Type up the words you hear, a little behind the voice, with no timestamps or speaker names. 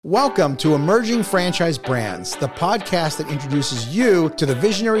Welcome to Emerging Franchise Brands, the podcast that introduces you to the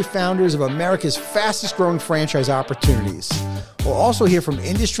visionary founders of America's fastest growing franchise opportunities. We'll also hear from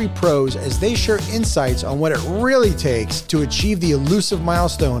industry pros as they share insights on what it really takes to achieve the elusive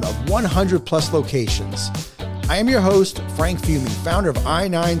milestone of 100 plus locations. I am your host, Frank Fumey, founder of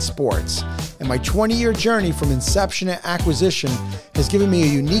I9 Sports, and my 20-year journey from inception to acquisition has given me a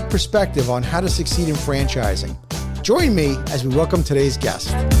unique perspective on how to succeed in franchising. Join me as we welcome today's guest.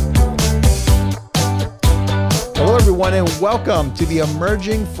 Hello, everyone, and welcome to the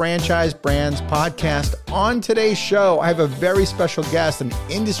Emerging Franchise Brands podcast. On today's show, I have a very special guest, an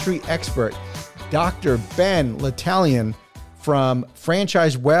industry expert, Dr. Ben Litalien from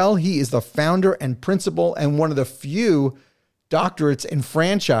Franchise Well. He is the founder and principal and one of the few doctorates in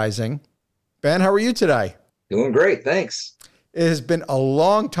franchising. Ben, how are you today? Doing great, thanks. It has been a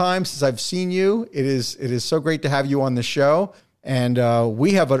long time since I've seen you. It is so great to have you on the show. And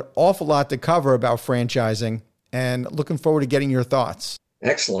we have an awful lot to cover about franchising and looking forward to getting your thoughts.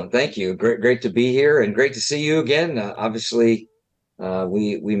 Excellent. Thank you. Great to be here and great to see you again. Obviously,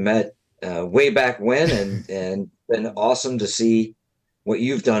 we met way back when and been awesome to see what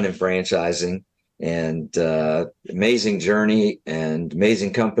you've done in franchising and amazing journey and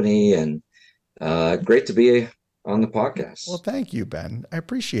amazing company and great to be on the podcast. Well, thank you, Ben. I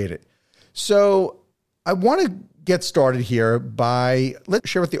appreciate it. So I want to get started here by let's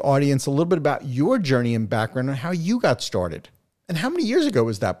share with the audience a little bit about your journey and background and how you got started. And how many years ago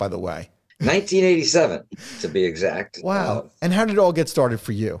was that, by the way? 1987, to be exact. Wow. And how did it all get started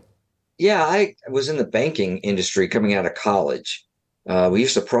for you? Yeah, I was in the banking industry coming out of college. We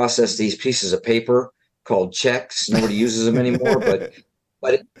used to process these pieces of paper called checks. Nobody uses them anymore,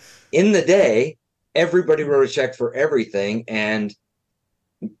 but in the day, everybody wrote a check for everything, and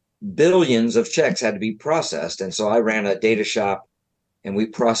billions of checks had to be processed. And so I ran a data shop, and we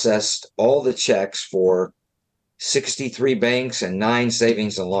processed all the checks for 63 banks and 9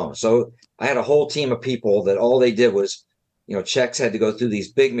 savings and loans. So I had a whole team of people that all they did was, checks had to go through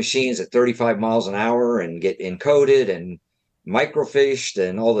these big machines at 35 miles an hour and get encoded and microfished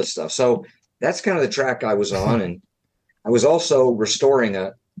and all this stuff. So that's kind of the track I was on. And I was also restoring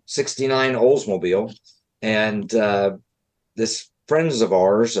a 69 Oldsmobile, and this friends of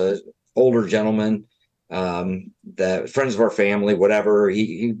ours, older gentleman, the friends of our family, whatever,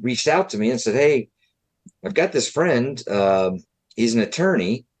 he reached out to me and said, "Hey, I've got this friend. He's an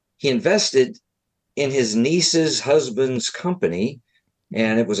attorney. He invested in his niece's husband's company,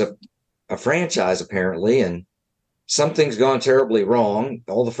 and it was a franchise apparently, and something's gone terribly wrong.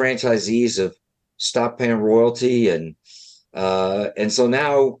 All the franchisees have stopped paying royalty, and so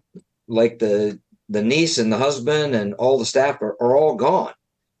now, like the niece and the husband and all the staff are all gone,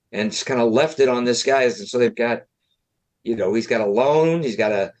 and just kind of left it on this guy. And so they've got, he's got a loan, he's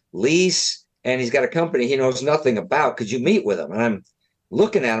got a lease, and he's got a company he knows nothing about. Could you meet with him?" And I'm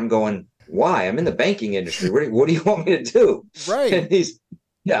looking at him going, "Why? I'm in the banking industry. What do you want me to do?" Right. And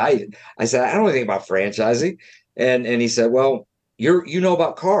I said, "I don't know anything about franchising." And he said, "Well, you know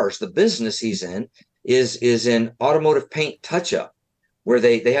about cars. The business he's in is in automotive paint touch-up, where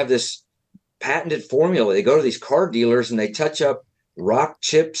they have this patented formula. They go to these car dealers and they touch up rock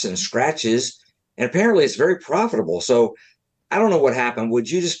chips and scratches, and apparently it's very profitable. So I don't know what happened.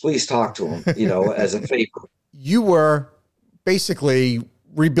 Would you just please talk to him, as a favor?" You were basically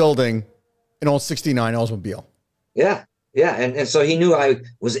rebuilding an old 69 Oldsmobile. Yeah. And so he knew I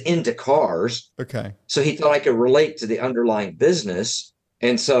was into cars. Okay. So he thought I could relate to the underlying business.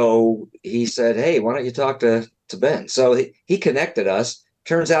 And so he said, "Hey, why don't you talk to Ben?" So he connected us.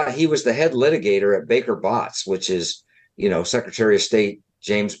 Turns out he was the head litigator at Baker Botts, which is, Secretary of State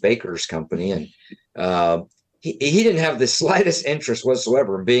James Baker's company. And he didn't have the slightest interest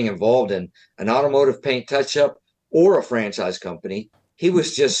whatsoever in being involved in an automotive paint touch-up or a franchise company. He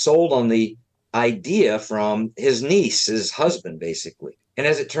was just sold on the idea from his niece, his husband, basically. And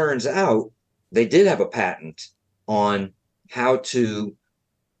as it turns out, they did have a patent on how to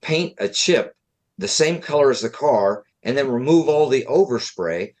paint a chip the same color as the car and then remove all the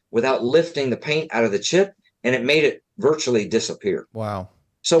overspray without lifting the paint out of the chip, and it made it virtually disappear. Wow.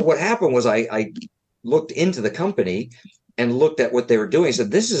 So what happened was I looked into the company and looked at what they were doing. I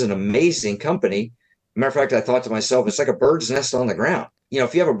said, "This is an amazing company." Matter of fact, I thought to myself, it's like a bird's nest on the ground.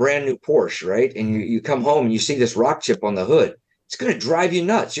 If you have a brand new Porsche, right, and you come home and you see this rock chip on the hood, it's going to drive you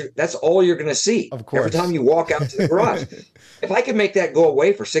nuts. That's all you're going to see. Of course. Every time you walk out to the garage. If I could make that go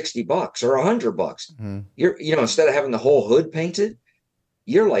away for $60 or $100, Mm-hmm. Instead of having the whole hood painted,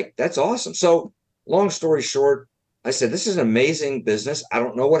 you're like, that's awesome. So long story short, I said, "This is an amazing business. I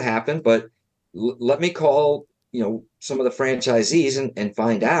don't know what happened, but let me call some of the franchisees and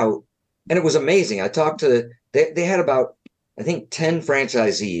find out. And it was amazing. I talked to, they had about, I think, 10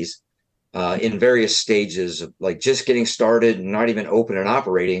 franchisees in various stages of like just getting started and not even open and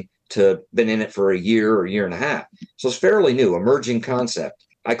operating to been in it for a year or year and a half. So it's fairly new, emerging concept.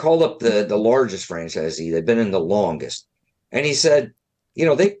 I called up the largest franchisee. They've been in the longest. And he said,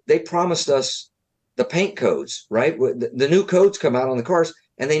 they promised us the paint codes, right? The new codes come out on the cars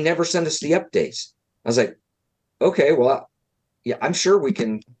and they never send us the updates. I was like, okay, well, yeah, I'm sure we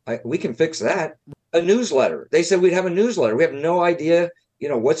can fix that. A newsletter. They said we'd have a newsletter. We have no idea,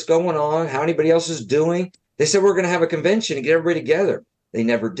 what's going on, how anybody else is doing. They said we're going to have a convention and get everybody together. They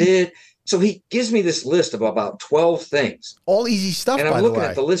never did. So he gives me this list of about 12 things. All easy stuff, and I'm looking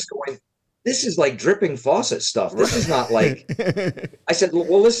at the list going, this is like dripping faucet stuff. This is not like, I said,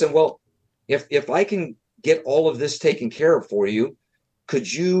 well, listen, if I can get all of this taken care of for you,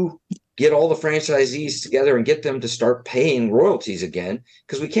 could you get all the franchisees together and get them to start paying royalties again?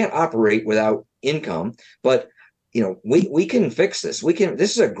 Because we can't operate without income, but we can fix this.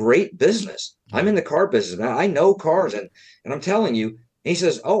 This is a great business. I'm in the car business now. I know cars and I'm telling you, and he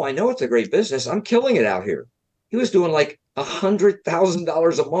says, oh, I know it's a great business. I'm killing it out here. He was doing like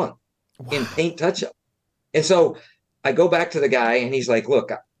 $100,000 a month in paint touch-up. And so I go back to the guy and he's like,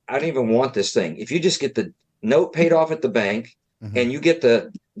 look, I don't even want this thing. If you just get the note paid off at the bank and you get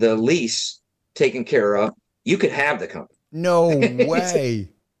the lease taken care of, you could have the company. No way.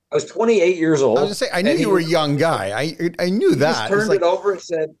 I was 28 years old. I was going to say, I knew you were a young guy. I knew that. He just turned it over and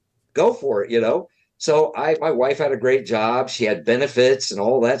said, go for it, So my wife had a great job. She had benefits and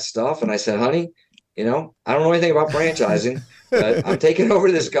all that stuff. And I said, honey, I don't know anything about franchising, but I'm taking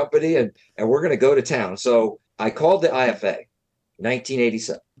over this company and we're going to go to town. So I called the IFA,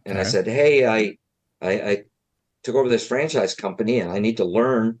 1987. And I said, hey, I took over this franchise company and I need to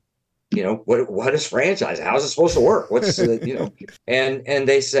learn, what is franchise? How's it supposed to work? What's, and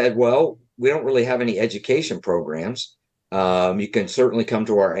they said, well, we don't really have any education programs. You can certainly come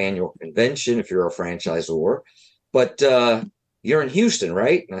to our annual convention if you're a franchisor, but you're in Houston,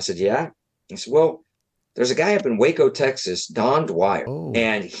 right? And I said, yeah. He said, well, there's a guy up in Waco, Texas, Don Dwyer,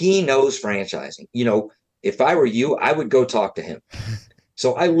 and he knows franchising. If I were you, I would go talk to him.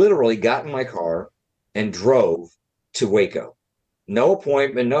 So I literally got in my car and drove to Waco. No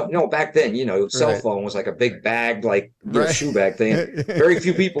appointment. No. Back then, cell phone was like a big bag, like shoe bag thing. Very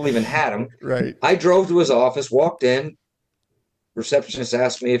few people even had them. Right. I drove to his office, walked in. Receptionist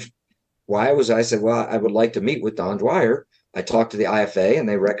asked me why I said, well, I would like to meet with Don Dwyer. I talked to the IFA and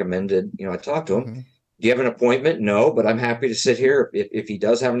they recommended, I talked to him. Mm-hmm. Do you have an appointment? No, but I'm happy to sit here if he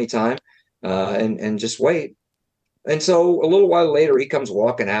does have any time and just wait. And so a little while later, he comes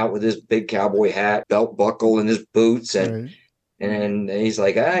walking out with his big cowboy hat, belt buckle, and his boots. And he's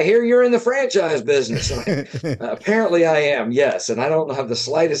like, I hear you're in the franchise business. Apparently I am, yes. And I don't have the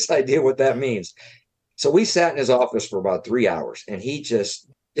slightest idea what that means. So we sat in his office for about 3 hours and he just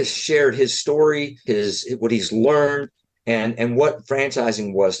shared his story, what he's learned and what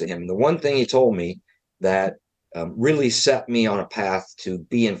franchising was to him. And the one thing he told me that really set me on a path to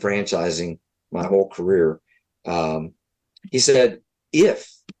be in franchising my whole career. He said,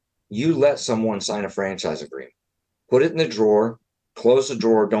 if you let someone sign a franchise agreement, put it in the drawer, close the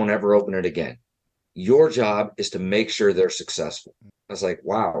drawer, don't ever open it again. Your job is to make sure they're successful. I was like,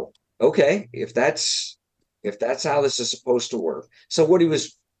 wow, okay, if that's how this is supposed to work. So what he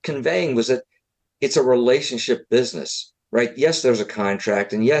was conveying was that it's a relationship business, right? Yes, there's a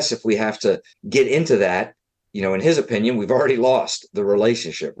contract. And yes, if we have to get into that, in his opinion, we've already lost the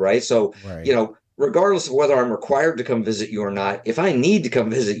relationship, right? So, regardless of whether I'm required to come visit you or not, if I need to come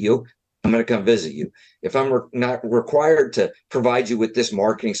visit you, I'm going to come visit you. If I'm not required to provide you with this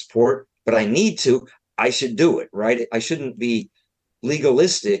marketing support, but I need to, I should do it, right? I shouldn't be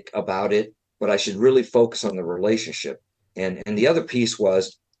legalistic about it, but I should really focus on the relationship. And the other piece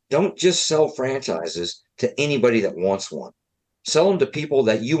was, don't just sell franchises to anybody that wants one. Sell them to people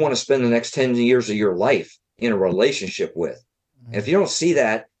that you want to spend the next 10 years of your life in a relationship with. And if you don't see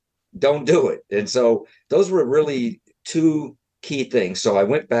that, don't do it. And so those were really two key things. So I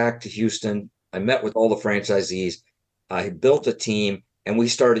went back to Houston. I met with all the franchisees. I built a team and we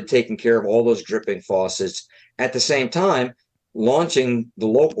started taking care of all those dripping faucets. At the same time, launching the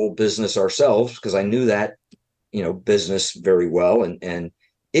local business ourselves because I knew that, business very well. And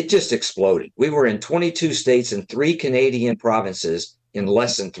it just exploded. We were in 22 states and 3 Canadian provinces in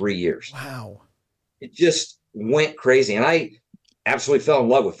less than 3 years. Wow. It just went crazy. And I absolutely fell in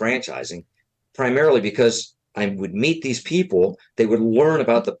love with franchising, primarily because I would meet these people. They would learn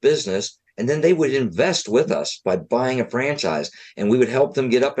about the business And then they would invest with us by buying a franchise, and we would help them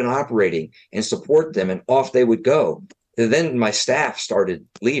get up and operating and support them, and off they would go. And then my staff started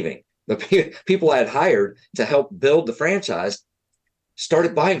leaving. The people I had hired to help build the franchise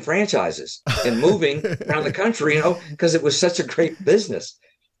started buying franchises and moving around the country, because it was such a great business.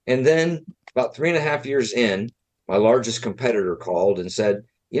 And then about 3.5 years in, my largest competitor called and said,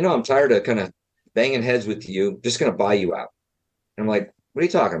 I'm tired of kind of banging heads with you. Just going to buy you out. And I'm like, what are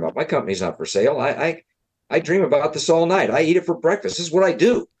you talking about? My company's not for sale. I dream about this all night. I eat it for breakfast. This is what I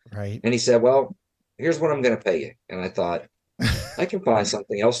do. Right. And he said, well, here's what I'm going to pay you. And I thought, I can find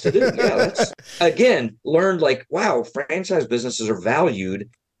something else to do. Yeah, that's, again, learned like, wow, franchise businesses are valued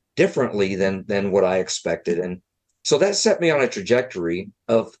differently than what I expected. And so that set me on a trajectory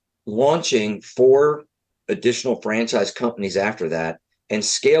of launching 4 additional franchise companies after that and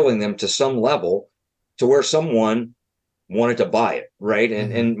scaling them to some level to where someone wanted to buy it, right?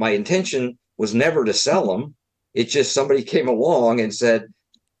 And my intention was never to sell them. It's just somebody came along and said,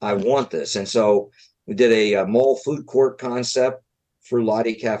 I want this. And so we did a mall food court concept for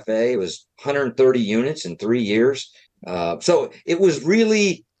Lottie Cafe. It was 130 units in 3 years. So it was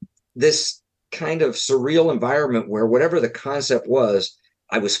really this kind of surreal environment where whatever the concept was,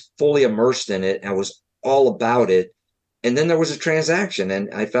 I was fully immersed in it. I was all about it. And then there was a transaction,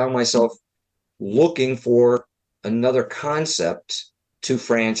 and I found myself looking for another concept to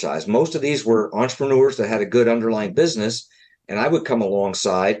franchise. Most of these were entrepreneurs that had a good underlying business, and I would come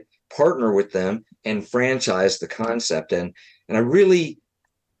alongside, partner with them, and franchise the concept. And I really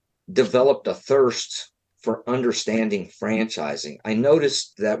developed a thirst for understanding franchising. I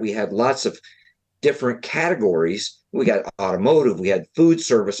noticed that we had lots of different categories. We got automotive, we had food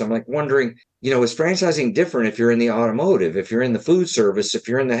service. I'm like wondering, is franchising different if you're in the automotive, if you're in the food service, if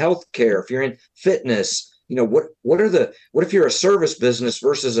you're in the healthcare, if you're in fitness? What if you're a service business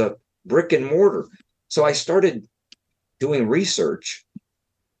versus a brick and mortar? So I started doing research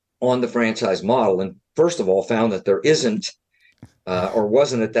on the franchise model, and first of all, found that there isn't or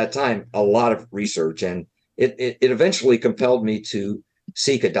wasn't at that time a lot of research, and it eventually compelled me to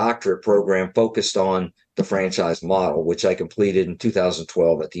seek a doctorate program focused on the franchise model, which I completed in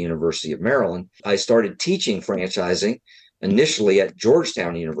 2012 at the University of Maryland. I started teaching franchising initially at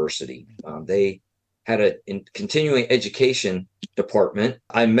Georgetown University. They had a continuing education department.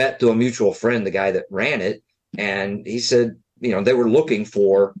 I met through a mutual friend, the guy that ran it, and he said, they were looking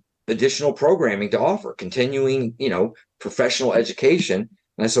for additional programming to offer, continuing, professional education.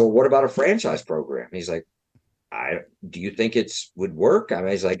 And I said, well, what about a franchise program? And he's like, do you think would work?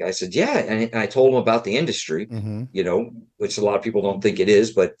 I said, yeah. And I told him about the industry, which a lot of people don't think it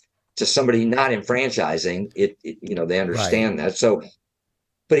is, but to somebody not in franchising, they understand that. So,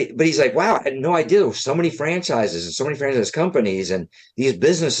 but he's like, wow, I had no idea there were so many franchises and so many franchise companies, and these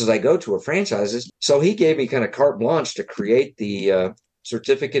businesses I go to are franchises. So he gave me kind of carte blanche to create the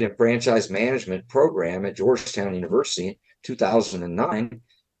certificate in franchise management program at Georgetown University in 2009,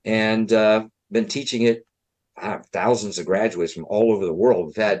 and been teaching it. Thousands of graduates from all over the world.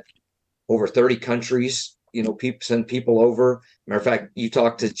 We've had over 30 countries, send people over. Matter of fact, you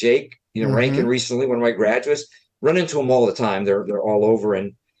talked to Jake, Rankin recently, one of my graduates. Run into them all the time. They're all over.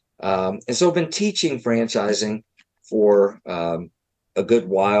 And so I've been teaching franchising for a good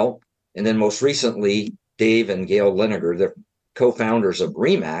while. And then most recently, Dave and Gail Liniger, the co-founders of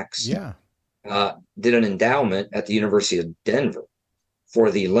Remax, did an endowment at the University of Denver for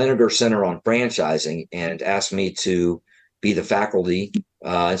the Liniger Center on Franchising, and asked me to be the faculty.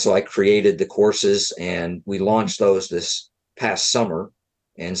 And so I created the courses, and we launched those this past summer.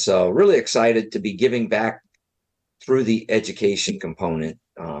 And so really excited to be giving back through the education component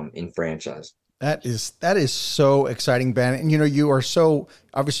in franchise. That is so exciting, Ben. And you are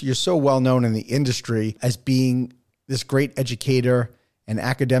obviously you're so well known in the industry as being this great educator and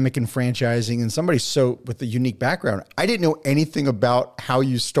academic in franchising, and somebody with a unique background. I didn't know anything about how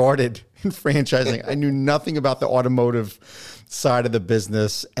you started in franchising. I knew nothing about the automotive side of the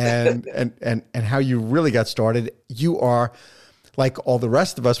business and how you really got started. You are like all the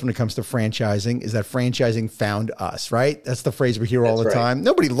rest of us when it comes to franchising, is that franchising found us, right? That's the phrase we hear all the time.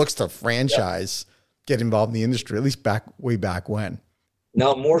 Nobody looks to franchise, get involved in the industry, at least way back when.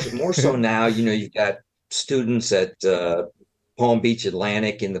 No, more so now, you've got students at Palm Beach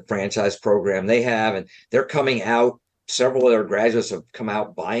Atlantic in the franchise program they have, and they're coming out. Several of their graduates have come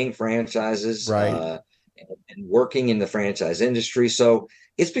out buying franchises, right, and working in the franchise industry. So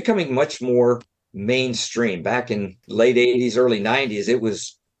it's becoming much more mainstream. Back in late 80s, early 90s, it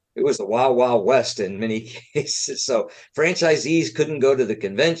was the wild, wild west in many cases. So franchisees couldn't go to the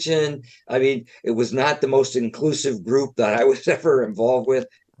convention. I mean, it was not the most inclusive group that I was ever involved with.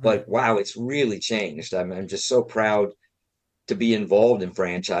 but wow, it's really changed. I'm just so proud to be involved in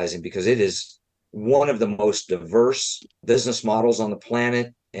franchising because it is one of the most diverse business models on the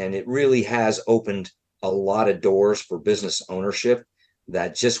planet. And it really has opened a lot of doors for business ownership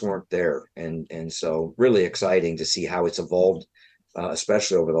that just weren't there. And so really exciting to see how it's evolved,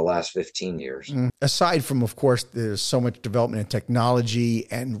 especially over the last 15 years. Aside from, of course, there's so much development in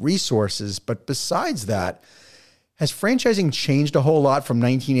technology and resources, but besides that, has franchising changed a whole lot from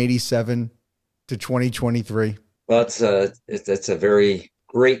 1987 to 2023? Well, that's a very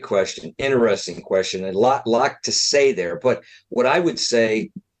great question, interesting question, a lot to say there. But what I would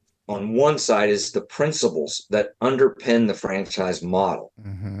say on one side is the principles that underpin the franchise model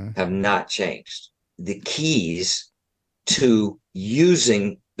have not changed. The keys to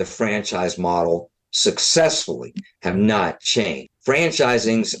using the franchise model successfully have not changed.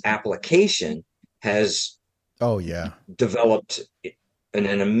 Franchising's application has developed in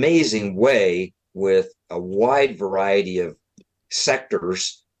an amazing way with a wide variety of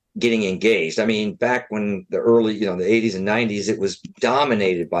sectors getting engaged. I mean, back when the early, the 80s and 90s, it was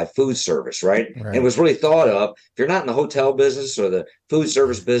dominated by food service, right? And it was really thought of, if you're not in the hotel business or the food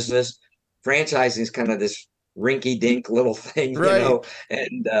service business, franchising is kind of this rinky-dink little thing,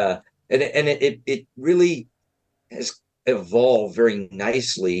 and it really has evolved very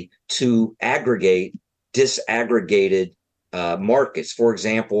nicely to aggregate disaggregated markets. For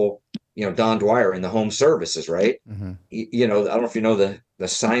example, Don Dwyer in the home services, right? I don't know if you know the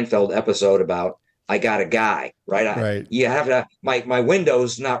Seinfeld episode about I got a guy, right? You have to, my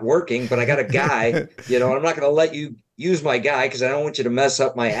window's not working, but I got a guy, I'm not going to let you use my guy because I don't want you to mess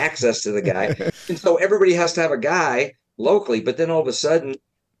up my access to the guy. And so everybody has to have a guy locally, but then all of a sudden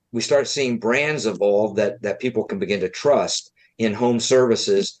we start seeing brands evolve that people can begin to trust in home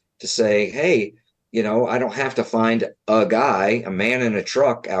services to say, hey, I don't have to find a guy, a man in a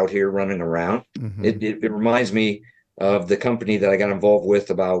truck out here running around. It reminds me of the company that I got involved with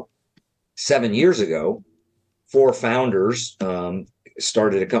about 7 years ago. 4 founders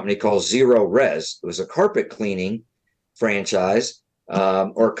started a company called Zero Res. It was a carpet cleaning franchise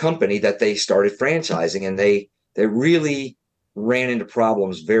or company that they started franchising, and they really ran into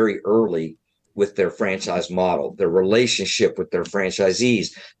problems very early with their franchise model, their relationship with their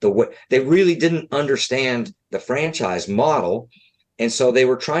franchisees. They really didn't understand the franchise model. And so they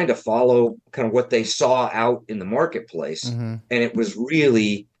were trying to follow kind of what they saw out in the marketplace. And it was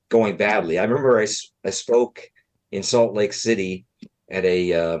really going badly. I remember I spoke in Salt Lake City at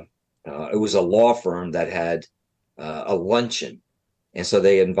it was a law firm that had a luncheon. And so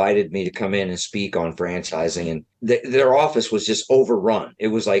they invited me to come in and speak on franchising, and their office was just overrun. It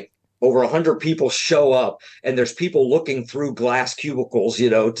was like over 100 people show up, and there's people looking through glass cubicles,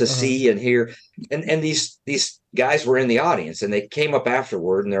 to see and hear. And these guys were in the audience, and they came up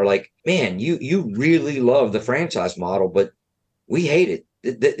afterward, and they're like, "Man, you really love the franchise model, but we hate it.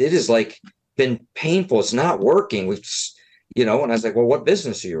 It is like been painful. It's not working. And I was like, well, what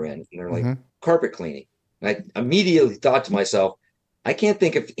business are you in? And they're like, carpet cleaning. And I immediately thought to myself, I can't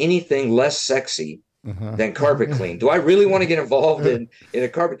think of anything less sexy than carpet clean. Do I really want to get involved in a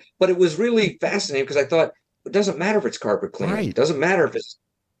carpet? But it was really fascinating because I thought, it doesn't matter if it's carpet cleaning. It doesn't matter if it's,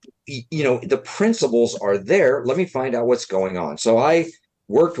 the principles are there. Let me find out what's going on. So I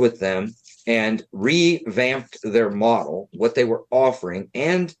worked with them and revamped their model, what they were offering,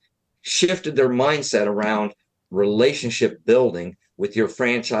 and shifted their mindset around relationship building with your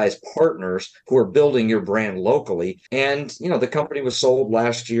franchise partners who are building your brand locally. And, the company was sold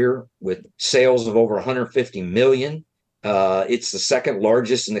last year with sales of over 150 million. It's the second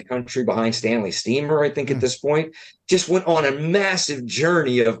largest in the country behind Stanley Steamer, I think, at this point. Just went on a massive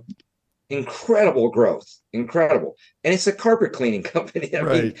journey of incredible growth, incredible. And it's a carpet cleaning company. I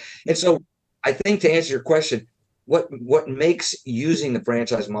mean, and so I think to answer your question, what makes using the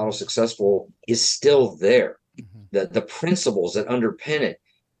franchise model successful is still there. The principles that underpin it,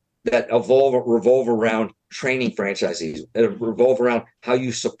 that revolve around training franchisees, that revolve around how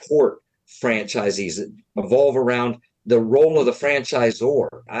you support franchisees, that evolve around the role of the franchisor.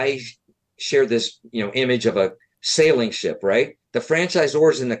 I share this, image of a sailing ship, right? The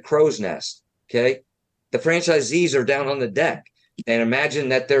franchisor is in the crow's nest. Okay. The franchisees are down on the deck, and imagine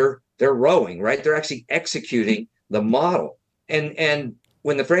that they're rowing, right? They're actually executing the model. And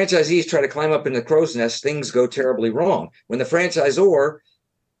when the franchisees try to climb up in the crow's nest, things go terribly wrong. When the franchisor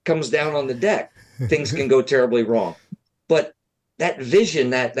comes down on the deck, things can go terribly wrong. But that vision,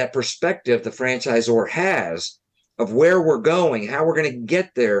 that perspective the franchisor has of where we're going, how we're going to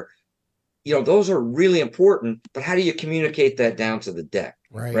get there, those are really important. But how do you communicate that down to the deck?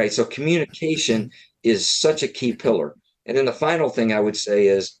 Right? So communication is such a key pillar. And then the final thing I would say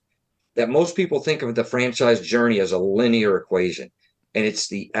is that most people think of the franchise journey as a linear equation, and it's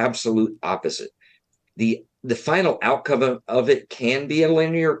the absolute opposite. The final outcome of it can be a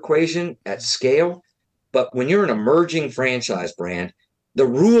linear equation at scale, but when you're an emerging franchise brand, the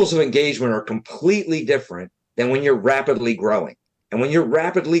rules of engagement are completely different than when you're rapidly growing. And when you're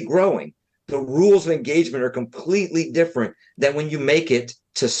rapidly growing, the rules of engagement are completely different than when you make it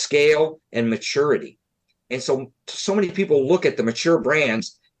to scale and maturity. And so many people look at the mature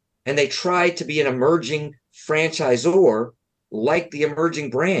brands and they try to be an emerging franchisor like the emerging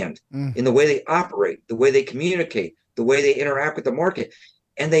brand in the way they operate, the way they communicate, the way they interact with the market.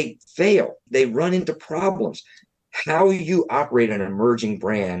 And they fail. They run into problems. How you operate an emerging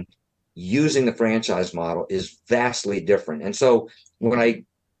brand using the franchise model is vastly different. And so when I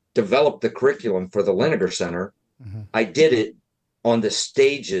developed the curriculum for the Lineker Center, I did it on the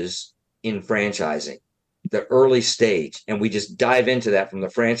stages in franchising, the early stage. And we just dive into that from the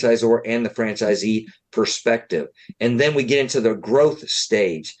franchisor and the franchisee perspective. And then we get into the growth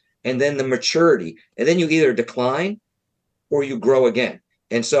stage and then the maturity. And then you either decline or you grow again.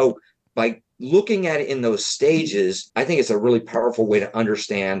 And so by looking at it in those stages, I think it's a really powerful way to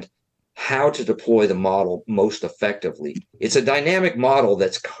understand how to deploy the model most effectively. It's a dynamic model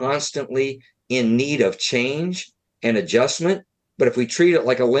that's constantly in need of change and adjustment. But if we treat it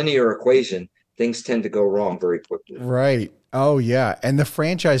like a linear equation, things tend to go wrong very quickly. Right. Oh, yeah. And the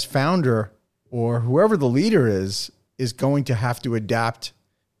franchise founder or whoever the leader is going to have to adapt,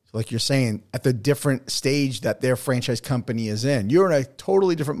 like you're saying, at the different stage that their franchise company is in. You're in a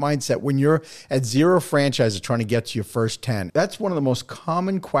totally different mindset when you're at 0 franchises trying to get to your first 10. That's one of the most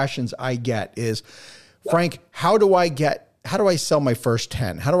common questions I get is, Frank, how do I sell my first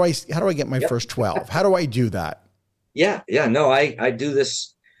 10? How do I get my first 12? How do I do that? Yeah. No, I do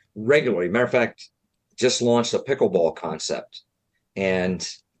this regularly. Matter of fact, just launched a pickleball concept, and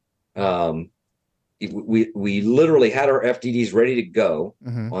we literally had our FDDs ready to go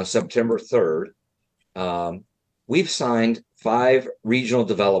on September 3rd. We've signed 5 regional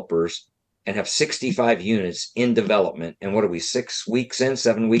developers and have 65 units in development. And what are we, 6 weeks in,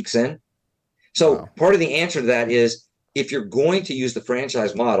 7 weeks in? So part of the answer to that is, if you're going to use the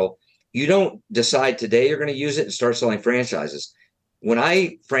franchise model, you don't decide today you're going to use it and start selling franchises. When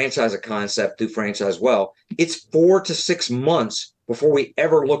I franchise a concept through Franchise Well, it's 4 to 6 months before we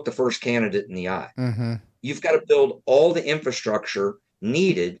ever look the first candidate in the eye. You've got to build all the infrastructure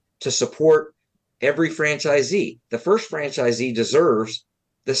needed to support every franchisee. The first franchisee deserves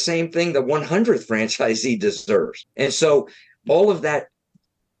the same thing the 100th franchisee deserves. And so all of that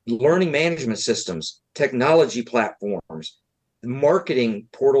learning management systems, technology platforms, marketing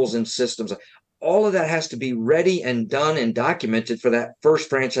portals and systems, all of that has to be ready and done and documented for that first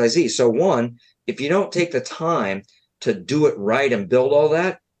franchisee. So one, if you don't take the time to do it right and build all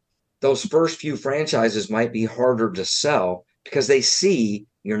that, those first few franchises might be harder to sell because they see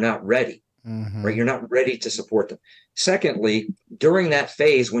you're not ready, right? You're not ready to support them. Secondly, during that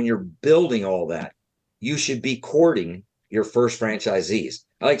phase, when you're building all that, you should be courting your first franchisees.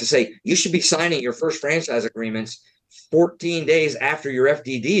 I like to say you should be signing your first franchise agreements 14 days after your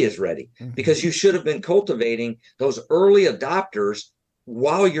FDD is ready, because you should have been cultivating those early adopters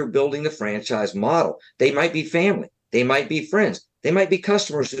while you're building the franchise model. They might be family. They might be friends. They might be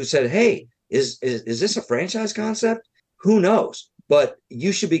customers who said, hey, is this a franchise concept? Who knows? But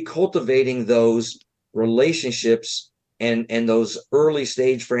you should be cultivating those relationships and those early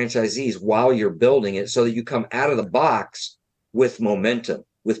stage franchisees while you're building it, so that you come out of the box with momentum,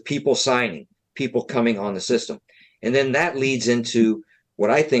 with people signing, people coming on the system. And then that leads into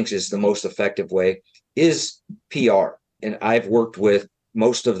what I think is the most effective way is PR. And I've worked with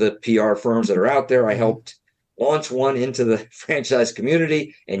most of the PR firms that are out there. I helped launch one into the franchise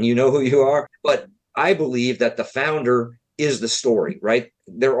community, and you know who you are. But I believe that the founder is the story, right?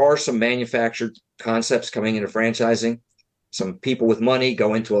 There are some manufactured concepts coming into franchising. Some people with money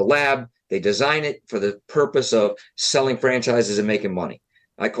go into a lab. They design it for the purpose of selling franchises and making money.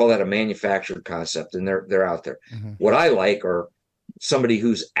 I call that a manufactured concept, and they're out there. What I like are somebody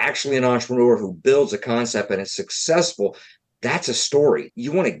who's actually an entrepreneur who builds a concept and is successful. That's a story.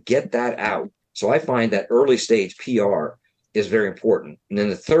 You want to get that out. So I find that early stage PR is very important. And then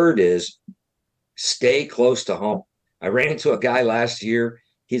the third is stay close to home. I ran into a guy last year.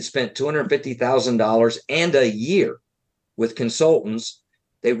 He'd spent $250,000 and a year with consultants.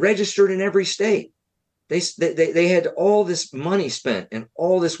 They registered in every state. They had all this money spent and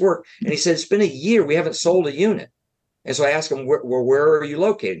all this work. And he said, it's been a year. We haven't sold a unit. And so I asked him, where are you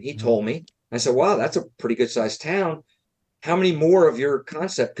located? He told me. I said, wow, that's a pretty good sized town. How many more of your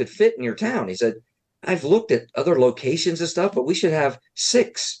concept could fit in your town? He said, I've looked at other locations and stuff, but we should have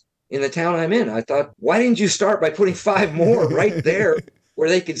 6 in the town I'm in. I thought, why didn't you start by putting 5 more right there where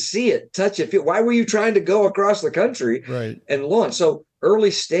they could see it, touch it, feel? Why were you trying to go across the country Right. and launch? So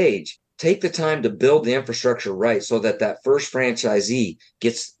early stage, take the time to build the infrastructure right so that that first franchisee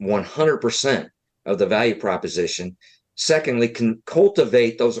gets 100% of the value proposition. Secondly, can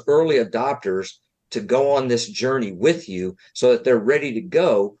cultivate those early adopters to go on this journey with you so that they're ready to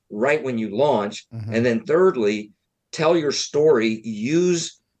go right when you launch. Mm-hmm. And then thirdly, tell your story,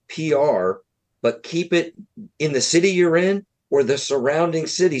 use PR, but keep it in the city you're in or the surrounding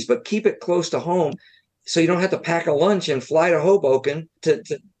cities, but keep it close to home so you don't have to pack a lunch and fly to Hoboken to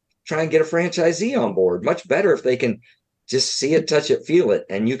try and get a franchisee on board. Much better if they can just see it, touch it, feel it,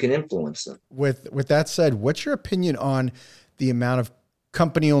 and you can influence them. With that said, what's your opinion on the amount of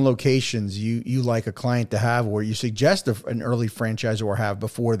company-owned locations you like a client to have, or you suggest an early franchisor have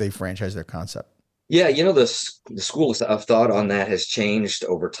before they franchise their concept? Yeah, the school of thought on that has changed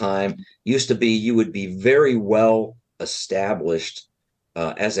over time. Used to be you would be very well established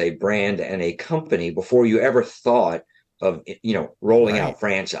as a brand and a company before you ever thought of rolling out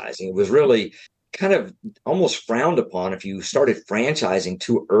franchising. It was really kind of almost frowned upon if you started franchising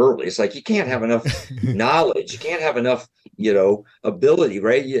too early. It's like you can't have enough knowledge, you can't have enough ability,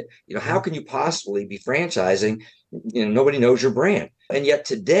 right? How can you possibly be franchising? Nobody knows your brand. And yet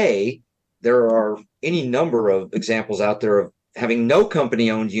today there are any number of examples out there of having no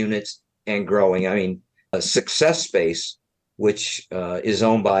company-owned units and growing. I mean, Success Space, which is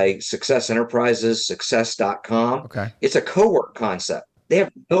owned by Success Enterprises, success.com. Okay. It's a co-work concept. They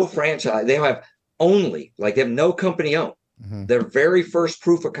have no franchise. They have no company owned. Mm-hmm. Their very first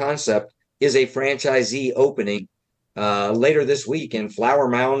proof of concept is a franchisee opening later this week in Flower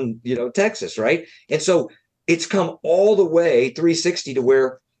Mound, Texas, right? And so it's come all the way 360 to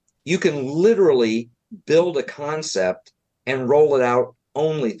where you can literally build a concept and roll it out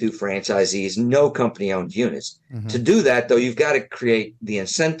only through franchisees, no company-owned units. Mm-hmm. To do that, though, you've got to create the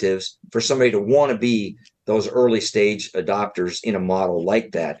incentives for somebody to want to be those early stage adopters in a model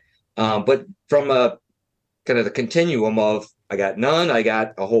like that. But from a kind of the continuum of I got none, I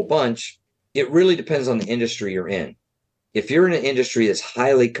got a whole bunch, it really depends on the industry you're in. If you're in an industry that's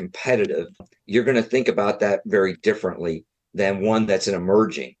highly competitive, you're going to think about that very differently than one that's an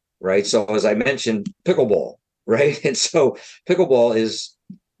emerging, right? So as I mentioned, pickleball, right? And so pickleball is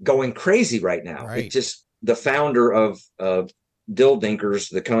going crazy right now. Right. It's just the founder of Dill Dinkers,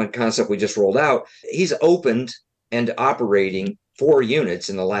 the concept we just rolled out, he's opened and operating 4 units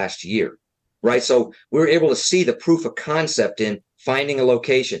in the last year, right? So we were able to see the proof of concept in finding a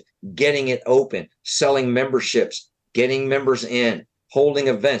location, getting it open, selling memberships, getting members in, holding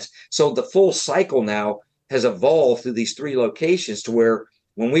events. So the full cycle now has evolved through these 3 locations to where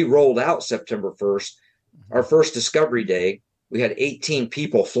when we rolled out September 1st, our first discovery day, we had 18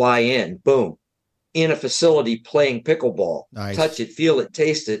 people fly in, boom, in a facility playing pickleball. Nice. Touch it, feel it,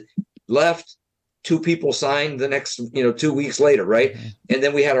 taste it, left, 2 people signed the next, 2 weeks later, right? Mm-hmm. And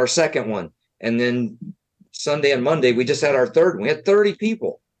then we had our second one. And then Sunday and Monday, we just had our third one. We had 30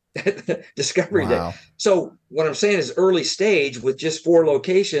 people at discovery day. So what I'm saying is early stage with just 4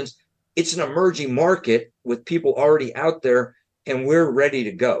 locations, it's an emerging market with people already out there and we're ready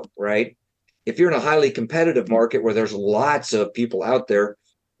to go, right? If you're in a highly competitive market where there's lots of people out there,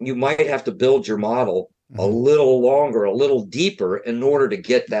 you might have to build your model a little longer, a little deeper in order to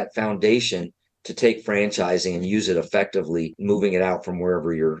get that foundation to take franchising and use it effectively, moving it out from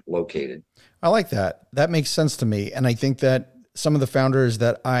wherever you're located. I like that. That makes sense to me. And I think that some of the founders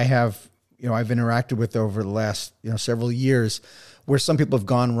that I have, I've interacted with over the last, several years, where some people have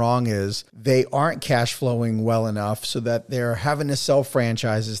gone wrong is they aren't cash flowing well enough so that they're having to sell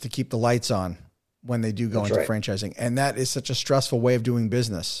franchises to keep the lights on when they do go into franchising. And that is such a stressful way of doing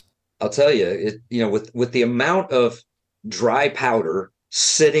business. I'll tell you, with the amount of dry powder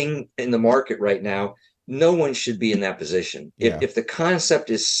sitting in the market right now, no one should be in that position. Yeah. If the concept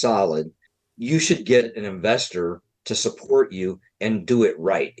is solid, you should get an investor to support you and do it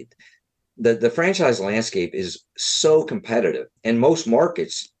right. The franchise landscape is so competitive, and most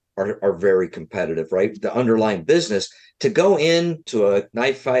markets are very competitive, right? The underlying business to go into a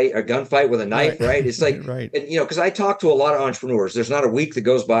gunfight with a knife, right? It's like, right. And, because I talk to a lot of entrepreneurs. There's not a week that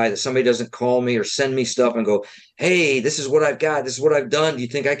goes by that somebody doesn't call me or send me stuff and go, hey, this is what I've got. This is what I've done. Do you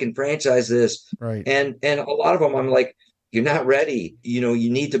think I can franchise this? Right. And a lot of them, I'm like, you're not ready. You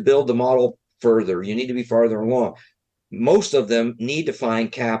need to build the model further. You need to be farther along. Most of them need to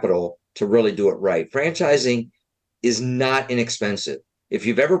find capital to really do it right. Franchising is not inexpensive. If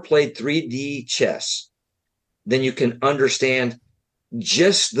you've ever played 3D chess, then you can understand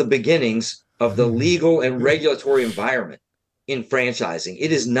just the beginnings of the legal and regulatory environment in franchising.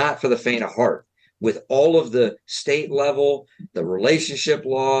 It is not for the faint of heart. With all of the state level, the relationship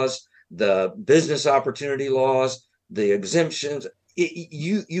laws, the business opportunity laws, the exemptions,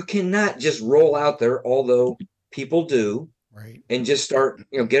 you cannot just roll out there, although people do, Right. and just start,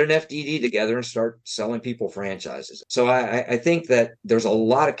 get an FDD together and start selling people franchises. So I think that there's a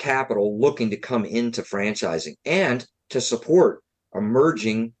lot of capital looking to come into franchising and to support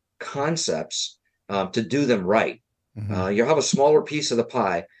emerging concepts to do them right. You'll have a smaller piece of the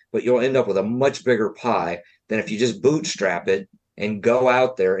pie, but you'll end up with a much bigger pie than if you just bootstrap it and go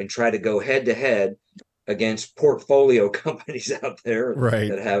out there and try to go head to head against portfolio companies out there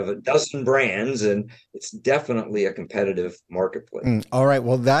that have a dozen brands, and it's definitely a competitive marketplace. All right.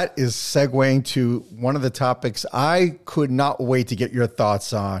 Well, that is segueing to one of the topics I could not wait to get your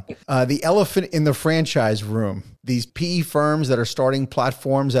thoughts on. The elephant in the franchise room, these PE firms that are starting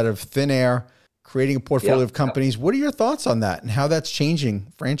platforms out of thin air, creating a portfolio of companies. What are your thoughts on that and how that's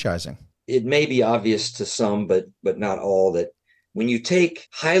changing franchising? It may be obvious to some, but not all, that when you take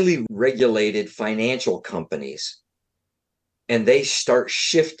highly regulated financial companies and they start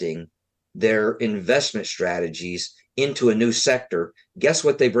shifting their investment strategies into a new sector, guess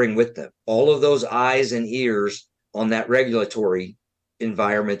what they bring with them? All of those eyes and ears on that regulatory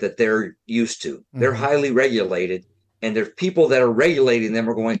environment that they're used to. They're highly regulated, and there's people that are regulating them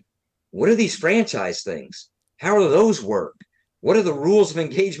are going, what are these franchise things? How do those work? What are the rules of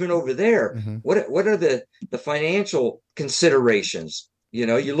engagement over there? What are the financial considerations?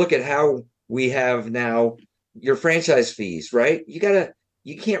 You look at how we have now your franchise fees, right?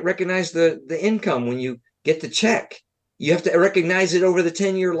 You can't recognize the income when you get the check. You have to recognize it over the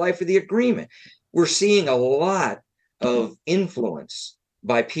 10-year life of the agreement. We're seeing a lot of influence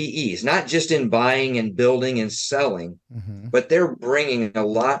by PEs, not just in buying and building and selling, but they're bringing a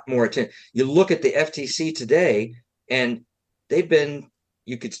lot more attention. You look at the FTC today, and they've been,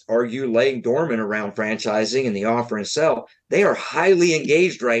 you could argue, laying dormant around franchising and the offer and sell. They are highly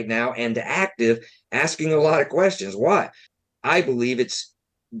engaged right now and active, asking a lot of questions. Why? I believe it's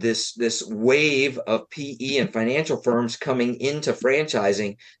this wave of PE and financial firms coming into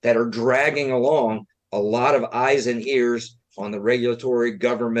franchising that are dragging along a lot of eyes and ears on the regulatory,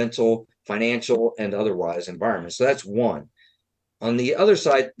 governmental, financial, and otherwise environment. So that's one. On the other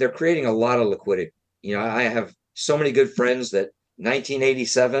side, they're creating a lot of liquidity. I have so many good friends that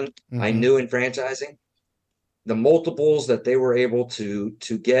 1987 I knew in franchising. The multiples that they were able to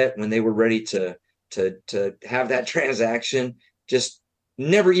get when they were ready to have that transaction, just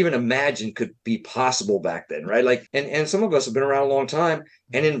never even imagined could be possible back then, right? Like, and some of us have been around a long time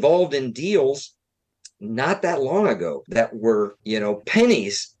and involved in deals not that long ago that were,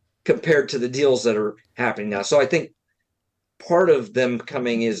 pennies compared to the deals that are happening now. So I think part of them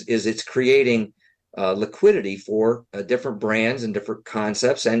coming is it's creating liquidity for different brands and different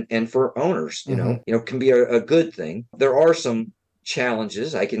concepts, and for owners, can be a good thing. There are some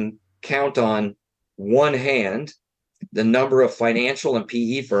challenges. I can count on one hand the number of financial and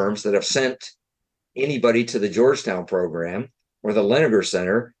PE firms that have sent anybody to the Georgetown program or the Lenager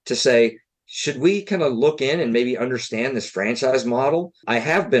Center to say, should we kind of look in and maybe understand this franchise model? I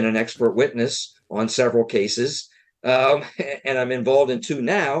have been an expert witness on several cases, and I'm involved in two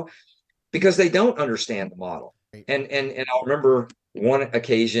now, because they don't understand the model. And I'll remember one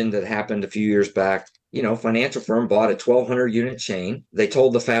occasion that happened a few years back. Financial firm bought a 1,200 unit chain. They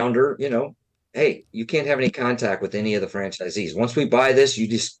told the founder, hey, you can't have any contact with any of the franchisees. Once we buy this, you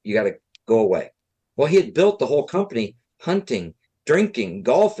got to go away. Well, he had built the whole company hunting, drinking,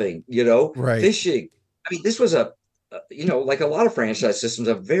 golfing, fishing. I mean, this was like a lot of franchise systems,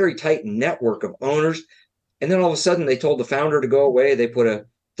 a very tight network of owners. And then all of a sudden they told the founder to go away. They put a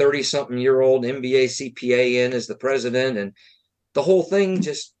 30-something-year-old MBA CPA in as the president, and the whole thing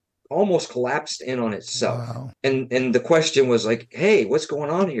just almost collapsed in on itself. Wow. And the question was like, hey, what's going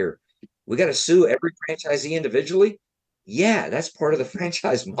on here? We got to sue every franchisee individually? Yeah, that's part of the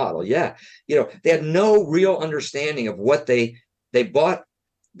franchise model. Yeah. They had no real understanding of what they bought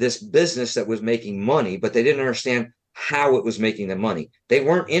this business that was making money, but they didn't understand how it was making the money. They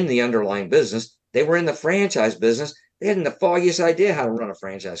weren't in the underlying business. They were in the franchise business. They hadn't the foggiest idea how to run a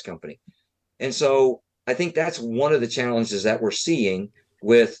franchise company. And so I think that's one of the challenges that we're seeing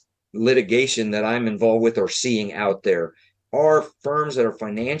with litigation that I'm involved with or seeing out there, are firms that are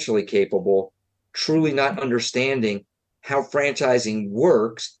financially capable truly not understanding how franchising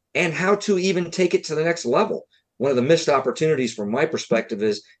works and how to even take it to the next level. one of the missed opportunities from my perspective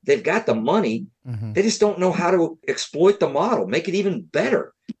is they've got the money. Mm-hmm. They just don't know how to exploit the model, make it even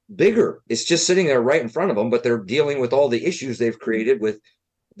better, bigger. It's just sitting there right in front of them, but they're dealing with all the issues they've created with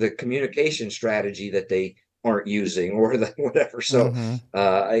the communication strategy that they aren't using or whatever. So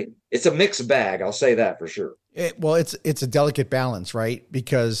it's a mixed bag. I'll say that for sure. It's a delicate balance, right?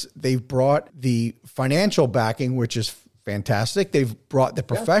 Because they've brought the financial backing, which is fantastic. They've brought the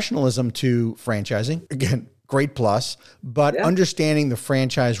professionalism to franchising. Again, great plus, but understanding the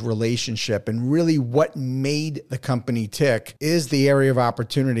franchise relationship and really what made the company tick is the area of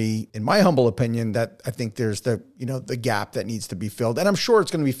opportunity, in my humble opinion, that I think there's the gap that needs to be filled. And I'm sure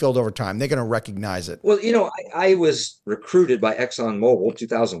it's going to be filled over time. They're going to recognize it. Well, I was recruited by ExxonMobil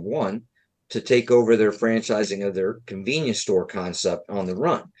 2001 to take over their franchising of their convenience store concept on the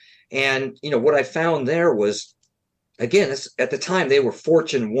run. And, what I found there was, again, at the time they were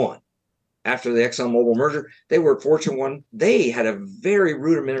Fortune 1. After the ExxonMobil merger, they were Fortune 1. They had a very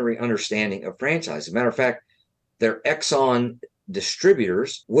rudimentary understanding of franchising. Matter of fact, their Exxon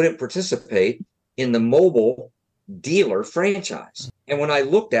distributors wouldn't participate in the mobile dealer franchise. And when I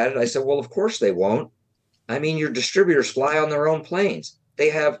looked at it, I said, well, of course they won't. I mean, your distributors fly on their own planes. They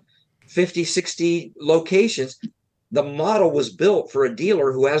have 50, 60 locations. The model was built for a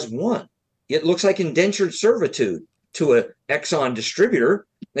dealer who has one. It looks like indentured servitude to an Exxon distributor.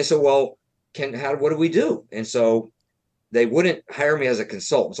 They said, well, what do we do? And so they wouldn't hire me as a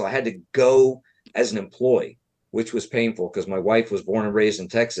consultant. So I had to go as an employee, which was painful because my wife was born and raised in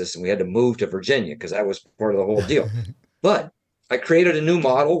Texas and we had to move to Virginia because that was part of the whole deal. But I created a new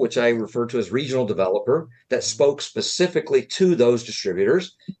model, which I refer to as regional developer, that spoke specifically to those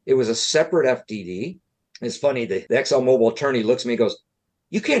distributors. It was a separate FDD. It's funny, the ExxonMobil attorney looks at me and goes,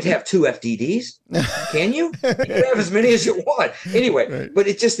 you can't have 2 FDDs, can you? You can have as many as you want. Anyway, But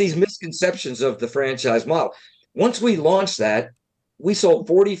it's just these misconceptions of the franchise model. Once we launched that, we sold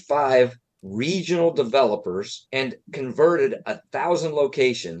 45 regional developers and converted 1,000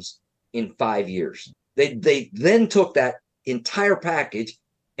 locations in 5 years. They then took that entire package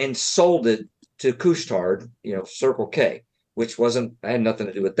and sold it to Couche-Tard, Circle K, which I had nothing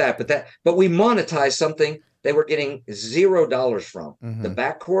to do with that. But we monetized something they were getting $0 from. The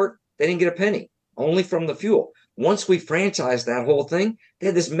backcourt, they didn't get a penny, only from the fuel. Once we franchised that whole thing, they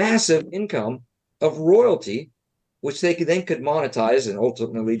had this massive income of royalty, which they could monetize and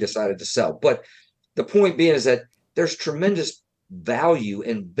ultimately decided to sell. But the point being is that there's tremendous value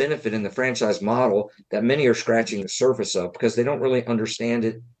and benefit in the franchise model that many are scratching the surface of because they don't really understand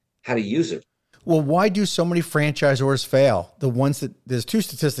it, how to use it. Well, why do so many franchisors fail? There's 2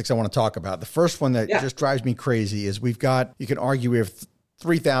 statistics I want to talk about. The first one that just drives me crazy is you can argue we have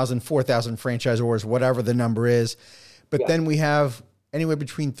 3,000, 4,000 franchisors, whatever the number is. But then we have anywhere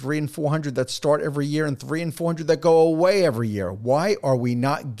between 300 and 400 that start every year and 300 and 400 that go away every year. Why are we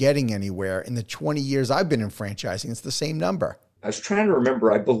not getting anywhere? In the 20 years I've been in franchising, it's the same number. I was trying to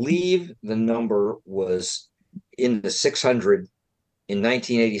remember. I believe the number was in the 600 in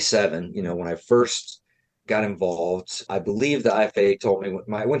 1987, when I first got involved. I believe the IFA told me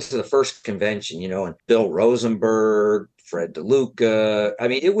when I went to the first convention, and Bill Rosenberg, Fred DeLuca. I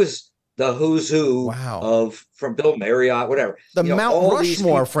mean, it was the who's who from Bill Marriott, whatever. The Mount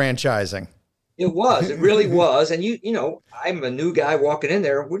Rushmore franchising. It was. It really was. And I'm a new guy walking in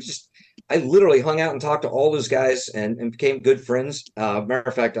there. I literally hung out and talked to all those guys and became good friends. Matter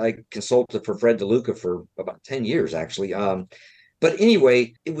of fact, I consulted for Fred DeLuca for about 10 years, actually. But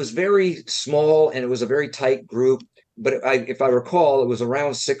anyway, it was very small and it was a very tight group. But if I recall, it was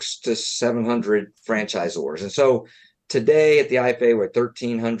around 600 to 700 franchisors. And so today at the IFA, we're at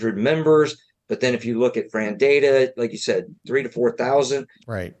 1,300 members. But then if you look at Fran data, like you said, 3,000 to 4,000.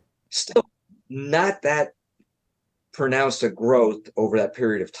 Right. Still not that pronounced a growth over that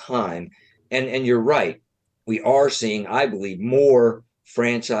period of time. And you're right. We are seeing, I believe, more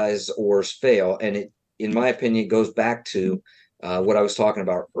franchisors fail. And it, in my opinion, goes back to what I was talking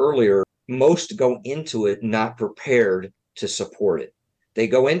about earlier. Most go into it not prepared to support it. They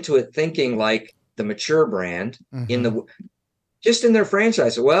go into it thinking like the mature brand in their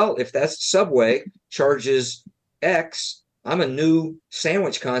franchise. Well, if that's Subway charges X, I'm a new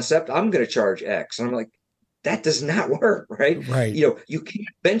sandwich concept, I'm going to charge X. And I'm like, that does not work, right? Right. You can't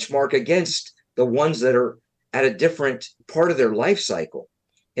benchmark against the ones that are at a different part of their life cycle.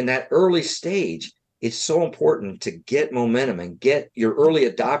 In that early stage, it's so important to get momentum and get your early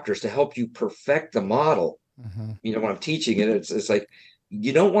adopters to help you perfect the model. When I'm teaching it, it's like,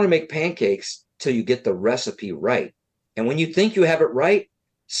 you don't want to make pancakes till you get the recipe right. And when you think you have it right,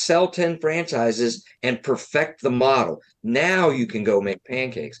 sell 10 franchises and perfect the model. Now you can go make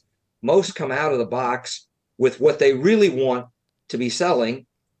pancakes. Most come out of the box with what they really want to be selling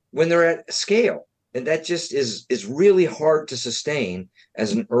when they're at scale. And that just is really hard to sustain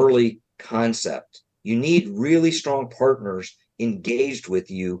as an early concept. You need really strong partners engaged with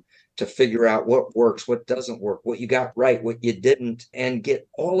you to figure out what works, what doesn't work, what you got right, what you didn't, and get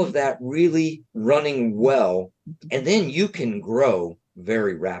all of that really running well. And then you can grow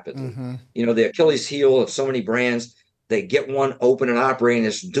very rapidly. Mm-hmm. You know, the Achilles heel of so many brands, they get one open and operating,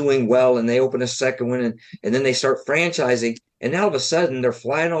 it's doing well, and they open a second one, and then they start franchising. And now all of a sudden they're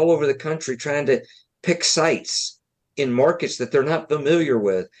flying all over the country trying to pick sites in markets that they're not familiar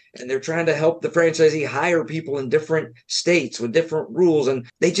with. And they're trying to help the franchisee hire people in different states with different rules. And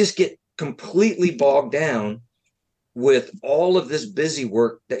they just get completely bogged down with all of this busy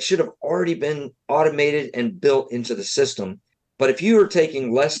work that should have already been automated and built into the system. But if you are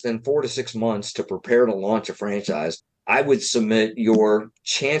taking less than 4 to 6 months to prepare to launch a franchise, I would submit your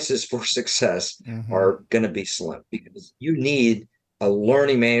chances for success are going to be slim, because you need a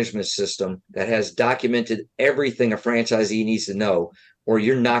learning management system that has documented everything a franchisee needs to know, or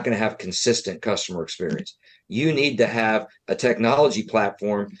you're not going to have consistent customer experience. You need to have a technology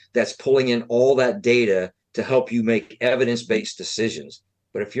platform that's pulling in all that data to help you make evidence-based decisions.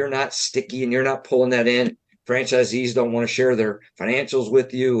 But if you're not sticky and you're not pulling that in, franchisees don't want to share their financials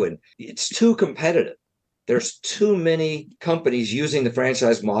with you, and it's too competitive. There's too many companies using the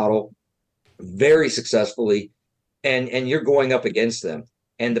franchise model very successfully, and you're going up against them.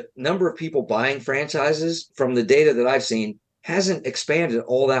 And the number of people buying franchises, from the data that I've seen, hasn't expanded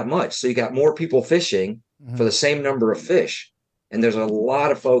all that much. So you got more people fishing for the same number of fish. And there's a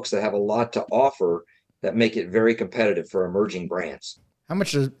lot of folks that have a lot to offer that make it very competitive for emerging brands.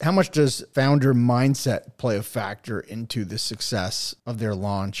 How much does founder mindset play a factor into the success of their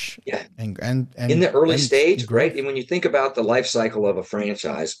launch? Yeah. And in the early stage, right? And when you think about the life cycle of a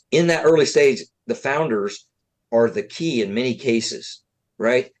franchise, in that early stage, the founders are the key in many cases,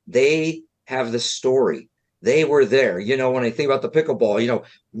 right? They have the story. They were there. You know, when I think about the pickleball, you know,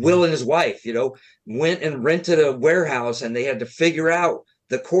 Will and his wife, you know, went and rented a warehouse, and they had to figure out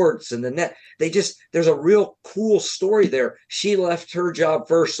the courts and the net. There's a real cool story there. She left her job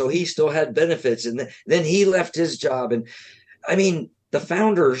first, so he still had benefits. And then he left his job. And I mean, the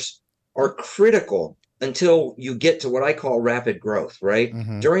founders are critical until you get to what I call rapid growth, right?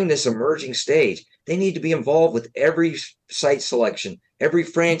 During this emerging stage, they need to be involved with every site selection, every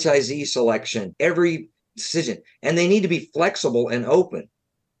franchisee selection, every decision. And they need to be flexible and open.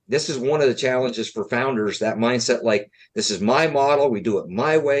 This is one of the challenges for founders, that mindset, like, this is my model, we do it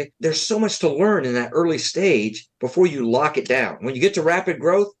my way. There's so much to learn in that early stage before you lock it down. When you get to rapid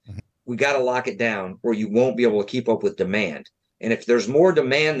growth, we got to lock it down, or you won't be able to keep up with demand. And if there's more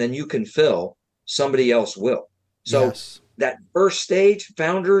demand than you can fill, somebody else will. So that first stage,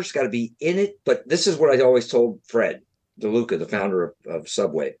 founders got to be in it. But this is what I always told Fred DeLuca, the founder of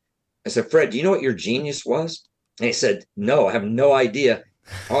Subway. I said, Fred, do you know what your genius was? And he said, no, I have no idea,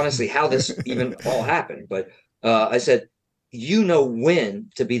 honestly, how this even all happened. But I said, you know when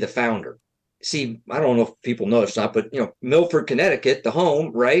to be the founder. See, I don't know if people know it's not, but, you know, Milford, Connecticut, the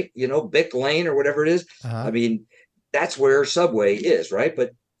home, right? You know, Bick Lane or whatever it is. I mean, that's where Subway is, right?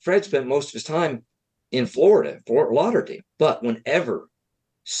 But Fred spent most of his time in Florida, Fort Lauderdale. But whenever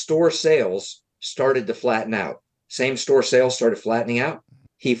store sales started to flatten out, same store sales started flattening out,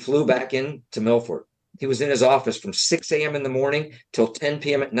 he flew back into Milford. He was in his office from 6 a.m. in the morning till 10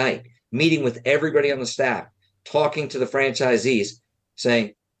 p.m. at night, meeting with everybody on the staff, talking to the franchisees,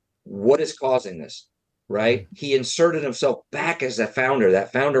 saying, what is causing this, right? He inserted himself back as that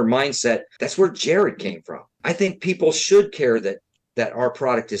founder mindset. That's where Jared came from. I think people should care that our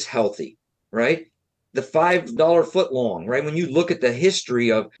product is healthy, right? The $5 foot long, right? When you look at the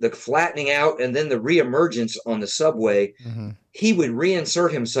history of the flattening out and then the reemergence on the Subway, he would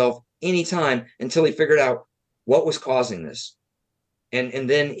reinsert himself anytime until he figured out what was causing this. And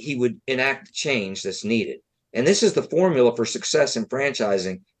then he would enact the change that's needed. And this is the formula for success in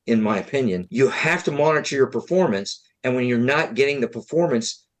franchising, in my opinion. You have to monitor your performance. And when you're not getting the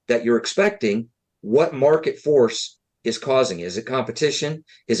performance that you're expecting, what market force is causing? Is it competition?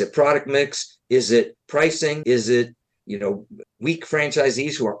 Is it product mix? Is it pricing? Is it, you know, weak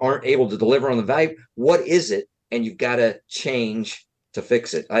franchisees who aren't able to deliver on the value? What is it? And you've got to change to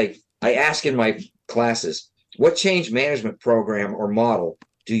fix it. I ask in my classes, what change management program or model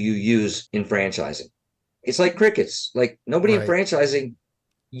do you use in franchising? It's like crickets. Like, nobody in franchising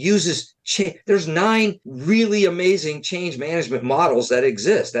uses change. There's 9 really amazing change management models that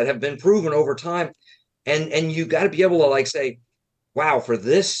exist that have been proven over time. And you got to be able to, like, say, wow, for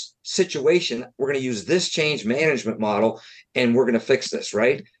this situation, we're going to use this change management model and we're going to fix this,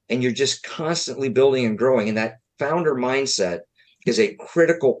 right? And you're just constantly building and growing. And that founder mindset is a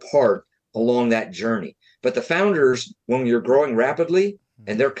critical part along that journey. But the founders, when you're growing rapidly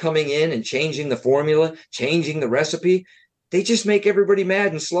and they're coming in and changing the formula, changing the recipe, they just make everybody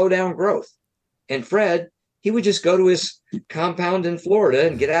mad and slow down growth. And Fred, he would just go to his compound in Florida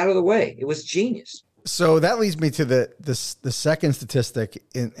and get out of the way. It was genius. So that leads me to the second statistic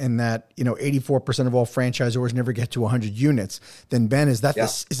in that, 84% of all franchisors never get to 100 units. Then Ben, is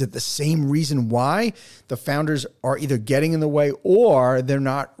it the same reason why the founders are either getting in the way or they're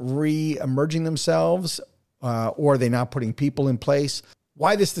not re-emerging themselves or they're not putting people in place?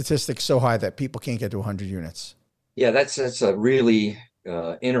 Why the statistic so high that people can't get to 100 units? Yeah, that's a really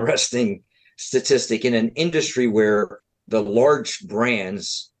interesting statistic in an industry where the large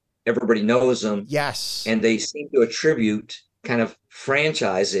brands, everybody knows them. Yes. And they seem to attribute kind of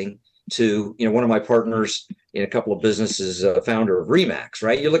franchising to, one of my partners in a couple of businesses, founder of Remax,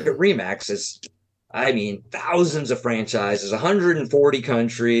 right? You look at Remax, it's, thousands of franchises, 140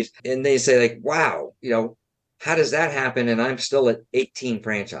 countries. And they say like, wow, how does that happen? And I'm still at 18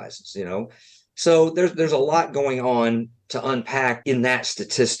 franchises, So there's a lot going on to unpack in that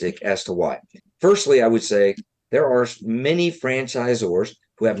statistic as to why. Firstly, I would say there are many franchisors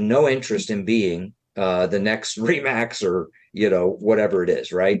who have no interest in being the next Remax or, whatever it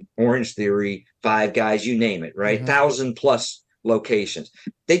is, right? Orange Theory, Five Guys, you name it, right? 1,000+ locations.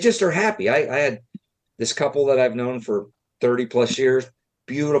 They just are happy. I had this couple that I've known for 30+ years,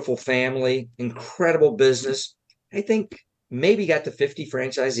 beautiful family, incredible business. I think maybe got to 50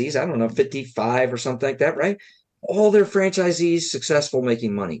 franchisees. I don't know, 55 or something like that, right? All their franchisees successful,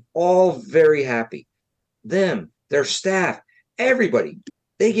 making money, all very happy. Them, their staff, everybody.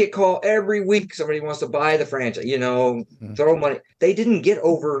 They get called every week. Somebody wants to buy the franchise, throw money. They didn't get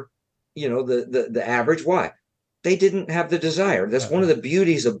over, the average. Why? They didn't have the desire. That's one of the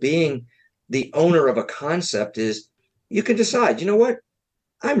beauties of being the owner of a concept is you can decide, you know what?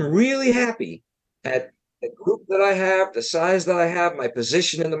 I'm really happy at the group that I have, the size that I have, my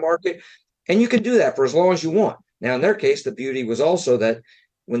position in the market. And you can do that for as long as you want. Now, in their case, the beauty was also that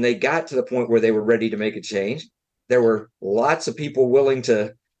when they got to the point where they were ready to make a change, there were lots of people willing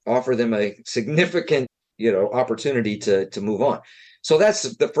to offer them a significant, opportunity to move on. So that's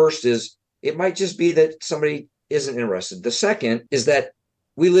the first is it might just be that somebody isn't interested. The second is that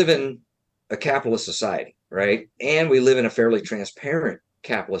we live in a capitalist society, right? And we live in a fairly transparent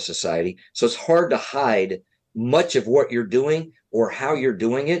capitalist society. So it's hard to hide much of what you're doing or how you're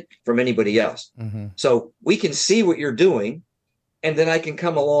doing it from anybody else. So we can see what you're doing, and then I can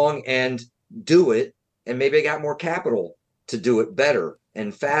come along and do it. And maybe I got more capital to do it better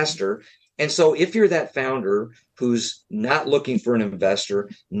and faster. And so if you're that founder who's not looking for an investor,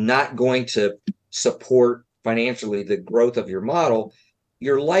 not going to support financially the growth of your model,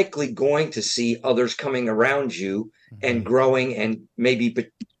 you're likely going to see others coming around you and growing and maybe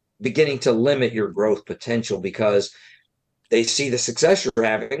beginning to limit your growth potential because they see the success you're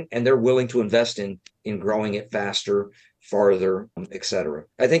having and they're willing to invest in growing it faster, farther, et cetera.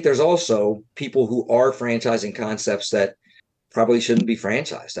 I think there's also people who are franchising concepts that probably shouldn't be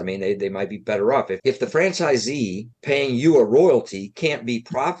franchised. I mean, they might be better off. If the franchisee paying you a royalty can't be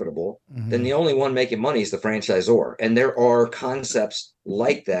profitable, then the only one making money is the franchisor. And there are concepts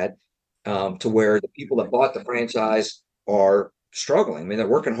like that to where the people that bought the franchise are struggling. I mean, they're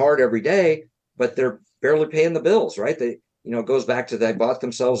working hard every day, but they're barely paying the bills, right? It goes back to they bought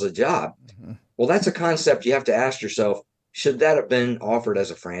themselves a job. Well, that's a concept you have to ask yourself, should that have been offered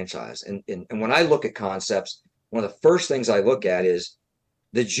as a franchise? And when I look at concepts, one of the first things I look at is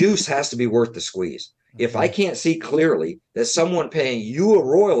the juice has to be worth the squeeze. If I can't see clearly that someone paying you a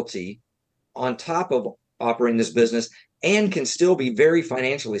royalty on top of operating this business and can still be very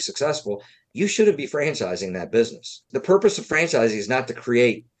financially successful, you shouldn't be franchising that business. The purpose of franchising is not to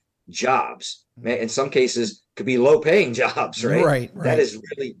create jobs. In some cases, could be low-paying jobs, right? Right. That is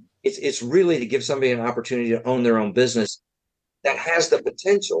really, it's really to give somebody an opportunity to own their own business that has the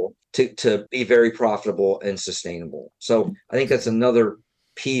potential to be very profitable and sustainable. So I think that's another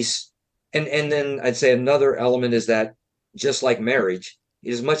piece. And then I'd say another element is that just like marriage, it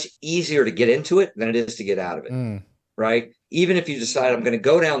is much easier to get into it than it is to get out of it, right? Even if you decide I'm going to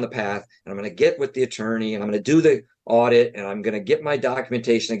go down the path and I'm going to get with the attorney and I'm going to do the audit and I'm going to get my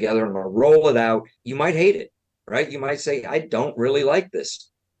documentation together and I'm going to roll it out, you might hate it, right? You might say, I don't really like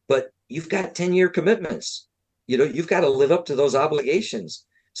this, but you've got 10-year commitments. You've got to live up to those obligations.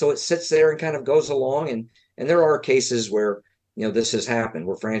 So it sits there and kind of goes along. And there are cases where, this has happened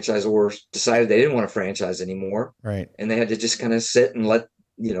where franchisors decided they didn't want to franchise anymore. Right. And they had to just kind of sit and let,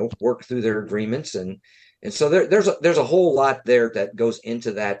 work through their agreements. And so there's a whole lot there that goes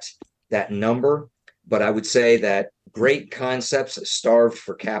into that number. But I would say that great concepts starved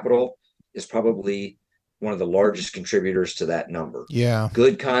for capital is probably one of the largest contributors to that number. Yeah.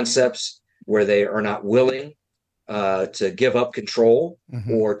 Good concepts where they are not willing to give up control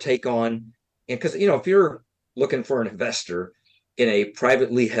or take on, because, if you're looking for an investor in a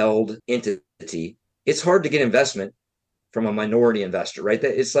privately held entity, it's hard to get investment from a minority investor, right?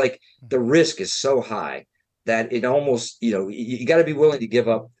 That it's like the risk is so high that it almost, you got to be willing to give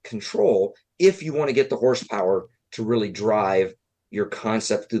up control if you want to get the horsepower to really drive your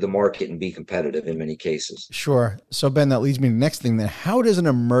concept through the market and be competitive in many cases. Sure. So Ben, that leads me to the next thing then. How does an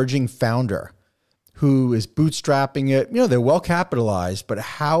emerging founder who is bootstrapping it, they're well capitalized, but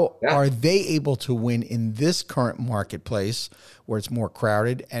how are they able to win in this current marketplace where it's more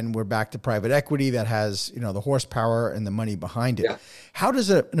crowded and we're back to private equity that has, the horsepower and the money behind it? How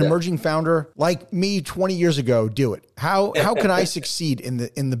does an emerging founder like me 20 years ago do it? How can I succeed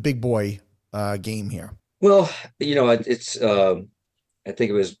in the big boy game here? Well, it's I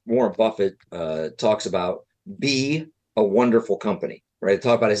think it was Warren Buffett talks about be a wonderful company. Right.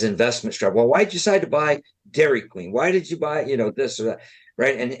 Talk about his investment strategy. Well, why did you decide to buy Dairy Queen? Why did you buy, this or that?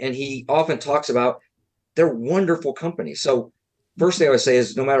 Right. And he often talks about they're wonderful companies. So first thing I would say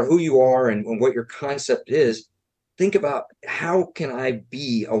is no matter who you are and what your concept is, think about how can I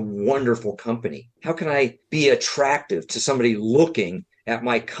be a wonderful company? How can I be attractive to somebody looking at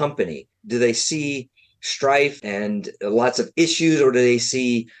my company? Do they see strife and lots of issues, or do they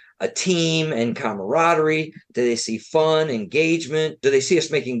see a team and camaraderie? Do they see fun, engagement? Do they see us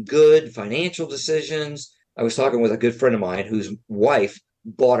making good financial decisions? I was talking with a good friend of mine whose wife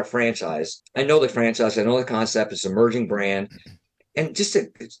bought a franchise. I know the franchise, I know the concept, it's an emerging brand. And just a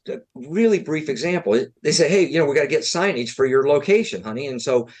really brief example, they say, hey, we got to get signage for your location, honey. And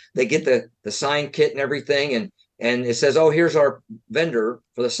so they get the sign kit and everything. And it says, oh, here's our vendor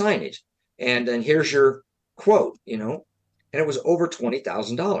for the signage. And then here's your quote, and it was over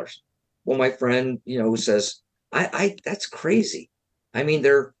 $20,000. Well, my friend, says, I that's crazy. I mean,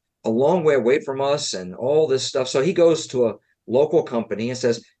 they're a long way away from us and all this stuff. So he goes to a local company and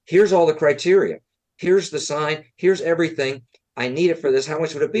says, here's all the criteria. Here's the sign. Here's everything. I need it for this. How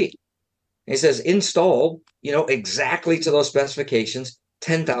much would it be? And he says, installed, exactly to those specifications,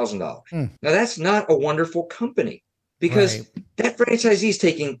 $10,000. Now, that's not a wonderful company because that franchisee is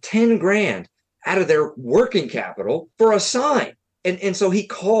taking 10 grand out of their working capital for a sign. And so he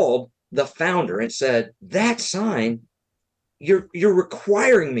called the founder and said, that sign, you're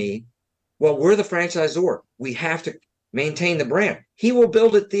requiring me. Well, we're the franchisor. We have to maintain the brand. He will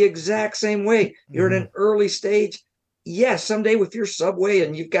build it the exact same way. You're at an early stage. Yes, someday with your Subway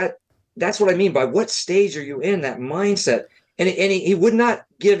and that's what I mean by what stage are you in, that mindset. And he would not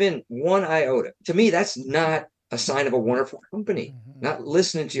give in one iota. To me, that's not a sign of a wonderful company, not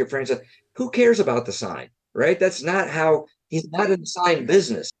listening to your franchise. Who cares about the sign, right? That's not how he's not in the sign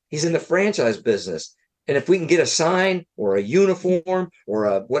business. He's in the franchise business. And if we can get a sign or a uniform or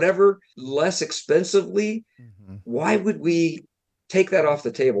a whatever less expensively, why would we take that off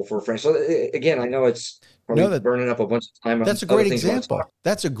the table for a franchise? So again, I know it's probably burning up a bunch of time. That's a great example.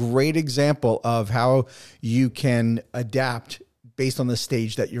 That's a great example of how you can adapt based on the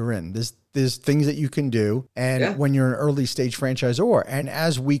stage that you're in. There's things that you can do. And when you're an early stage franchisor, and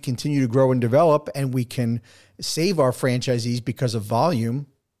as we continue to grow and develop and we can save our franchisees because of volume,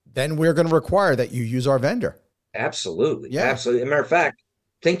 then we're going to require that you use our vendor. Absolutely. Yeah. Absolutely. As a matter of fact,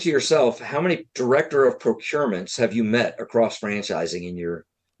 think to yourself, how many director of procurements have you met across franchising in your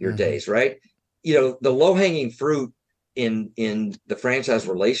days, right? The low-hanging fruit in the franchise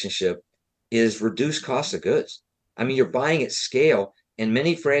relationship is reduced cost of goods. I mean, you're buying at scale, and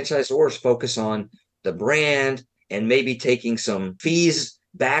many franchisors focus on the brand and maybe taking some fees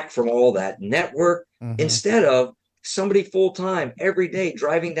back from all that network instead of somebody full-time every day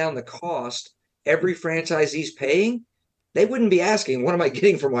driving down the cost every franchisee's paying. They wouldn't be asking, what am I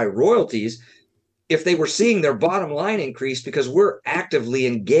getting for my royalties, if they were seeing their bottom line increase because we're actively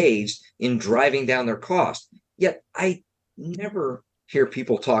engaged in driving down their cost. Yet I never hear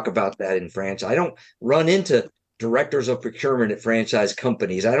people talk about that in franchise. I don't run into directors of procurement at franchise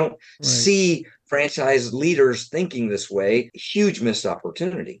companies. I don't see franchise leaders thinking this way. Huge missed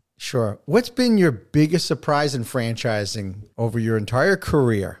opportunity. Sure. What's been your biggest surprise in franchising over your entire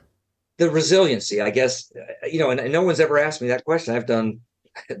career? The resiliency, I guess, and no one's ever asked me that question. I've done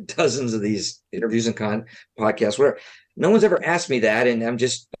dozens of these interviews and podcasts where no one's ever asked me that. And I'm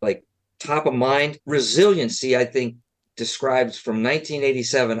just like top of mind. Resiliency, I think, describes from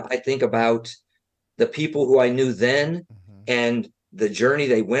 1987, I think about the people who I knew then and the journey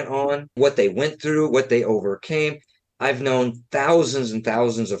they went on, what they went through, what they overcame. I've known thousands and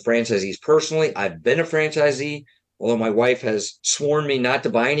thousands of franchisees personally. I've been a franchisee, although my wife has sworn me not to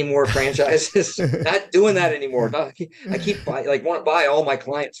buy any more franchises. Not doing that anymore. I keep want to buy all my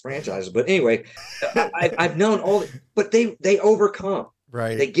clients' franchises. But anyway, I've known all, but they overcome.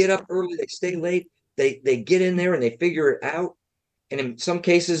 Right. They get up early, they stay late, they get in there and they figure it out. And in some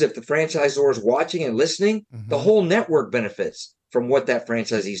cases, if the franchisor is watching and listening, the whole network benefits from what that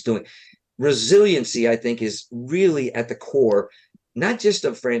franchisee is doing. Resiliency, I think, is really at the core, not just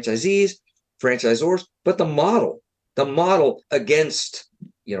of franchisees, franchisors, but the model against,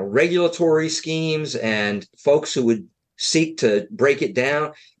 regulatory schemes and folks who would seek to break it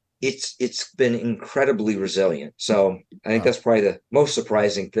down. It's been incredibly resilient. So I think that's probably the most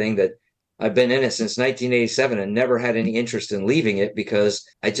surprising thing, that I've been in it since 1987 and never had any interest in leaving it, because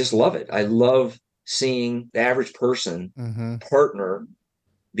I just love it. I love seeing the average person partner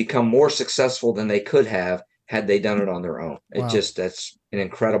become more successful than they could have had they done it on their own. Wow. That's an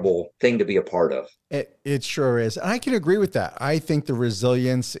incredible thing to be a part of. It sure is. And I can agree with that. I think the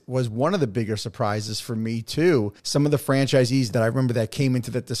resilience was one of the bigger surprises for me too. Some of the franchisees that I remember that came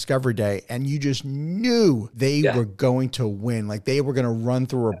into that discovery day, and you just knew they were going to win. Like they were going to run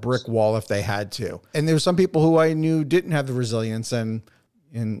through a brick wall if they had to. And there were some people who I knew didn't have the resilience and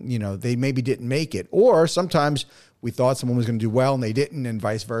they maybe didn't make it. Or sometimes we thought someone was going to do well and they didn't, and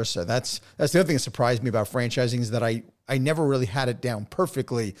vice versa. That's the other thing that surprised me about franchising, is that I never really had it down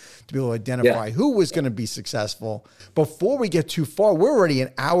perfectly to be able to identify who was going to be successful. Before we get too far, we're already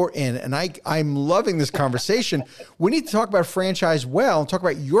an hour in, and I'm loving this conversation. We need to talk about Franchise Well and talk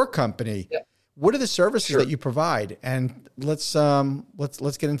about your company. Yeah. What are the services that you provide? And let's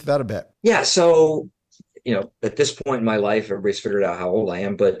get into that a bit. Yeah. So, at this point in my life, everybody's figured out how old I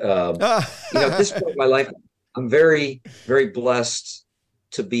am, but at this point in my life, I'm very, very blessed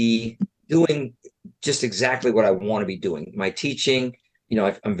to be doing just exactly what I want to be doing. My teaching,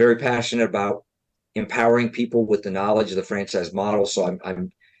 I'm very passionate about empowering people with the knowledge of the franchise model. So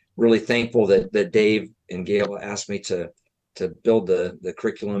I'm really thankful that Dave and Gail asked me to build the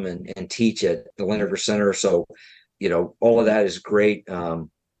curriculum and teach at the Lineker Center. So, all of that is great.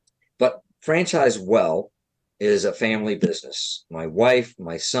 But Franchise Well is a family business. My wife,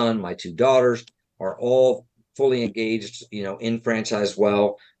 my son, my two daughters are all fully engaged, in Franchise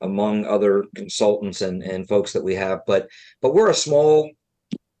Well, among other consultants and folks that we have. But we're a small,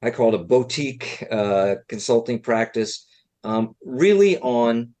 I call it a boutique consulting practice, really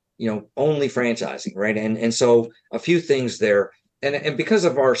on, only franchising, right? And so a few things there. And because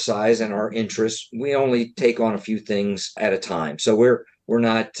of our size and our interests, we only take on a few things at a time. So we're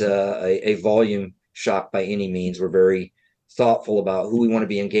not a volume shop by any means. We're very thoughtful about who we want to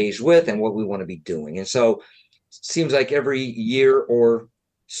be engaged with and what we want to be doing. And so seems like every year or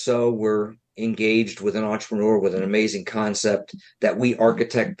so we're engaged with an entrepreneur with an amazing concept that we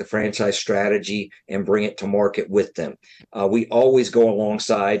architect the franchise strategy and bring it to market with them. We always go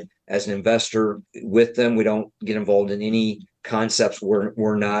alongside as an investor with them. We don't get involved in any concepts where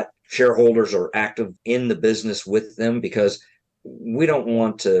we're not shareholders or active in the business with them, because we don't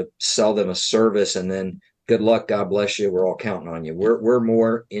want to sell them a service and then good luck, God bless you, we're all counting on you. We're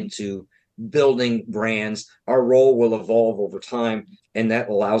more into building brands. Our role will evolve over time, and that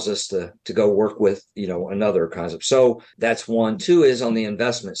allows us to go work with another concept. So that's one. Two is on the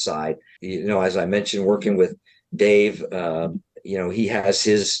investment side. As I mentioned, working with Dave, he has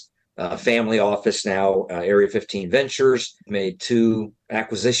his family office now, Area 15 Ventures, made 2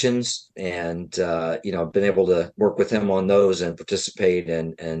 acquisitions, and I've been able to work with him on those and participate,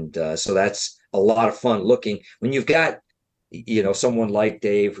 and so that's a lot of fun looking when you've got someone like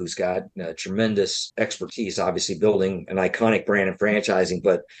Dave, who's got tremendous expertise, obviously building an iconic brand and franchising,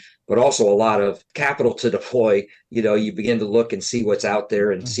 but also a lot of capital to deploy. You begin to look and see what's out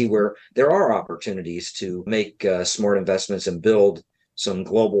there and see where there are opportunities to make smart investments and build some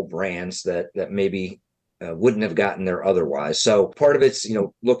global brands that maybe wouldn't have gotten there otherwise. So part of it's,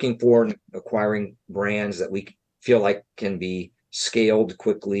 looking for and acquiring brands that we feel like can be scaled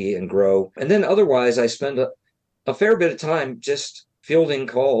quickly and grow. And then otherwise, I spend a fair bit of time just fielding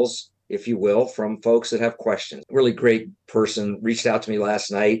calls, if you will, from folks that have questions. A really great person reached out to me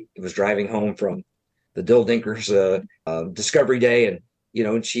last night. He was driving home from the Dill Dinkers Discovery Day,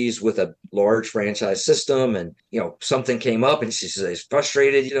 and she's with a large franchise system, and something came up, and she's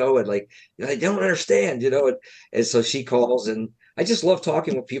frustrated, and I don't understand, and so she calls, and I just love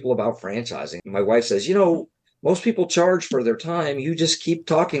talking with people about franchising. My wife says, most people charge for their time. You just keep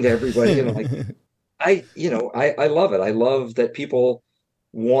talking to everybody, I love it. I love that people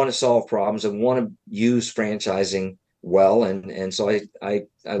want to solve problems and want to use franchising well. And so I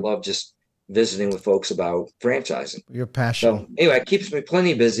love just visiting with folks about franchising. Your passion. So anyway, it keeps me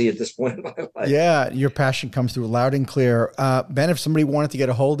plenty busy at this point in my life. Yeah, your passion comes through loud and clear. Ben, if somebody wanted to get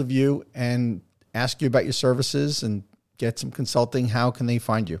a hold of you and ask you about your services and get some consulting, how can they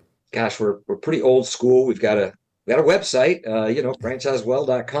find you? Gosh, we're pretty old school. We've got a website,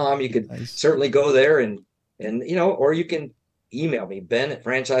 franchisewell.com. You could certainly go there and or you can email me,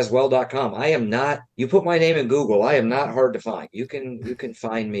 ben@franchisewell.com. I am not, you put my name in Google, I am not hard to find. You can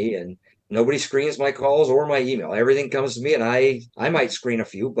find me, and nobody screens my calls or my email. Everything comes to me, and I might screen a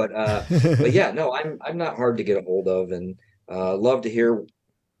few, but yeah, no, I'm not hard to get a hold of, and love to hear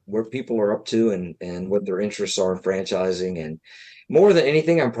where people are up to and what their interests are in franchising. And more than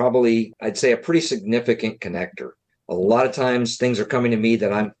anything, I'd say a pretty significant connector. A lot of times things are coming to me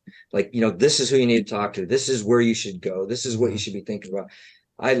that I'm like, this is who you need to talk to. This is where you should go. This is what you should be thinking about.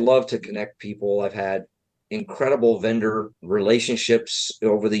 I love to connect people. I've had incredible vendor relationships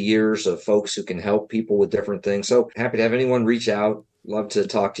over the years of folks who can help people with different things. So happy to have anyone reach out. Love to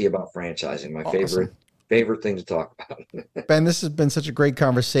talk to you about franchising. My favorite thing to talk about. Ben, this has been such a great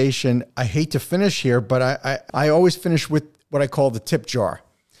conversation. I hate to finish here, but I always finish with what I call the tip jar.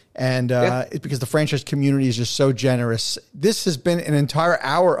 And it's because the franchise community is just so generous. This has been an entire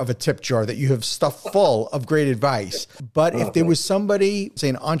hour of a tip jar that you have stuffed full of great advice. But if there was somebody, say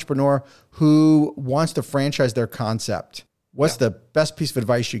an entrepreneur, who wants to franchise their concept, what's the best piece of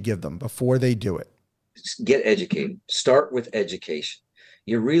advice you give them before they do it? Just get educated. Start with education.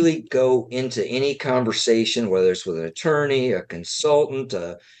 You really go into any conversation, whether it's with an attorney, a consultant,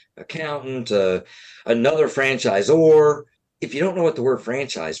 a accountant, another franchisor. If you don't know what the word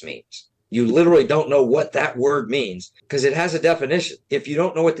franchise means, you literally don't know what that word means because it has a definition. If you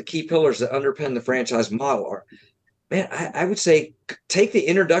don't know what the key pillars that underpin the franchise model are, man, I would say take the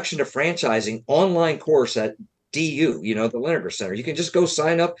Introduction to Franchising online course at DU, the Lineker Center. You can just go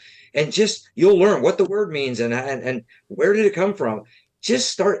sign up and you'll learn what the word means and where did it come from.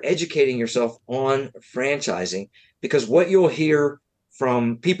 Just start educating yourself on franchising, because what you'll hear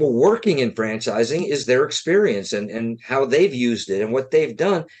from people working in franchising is their experience and how they've used it and what they've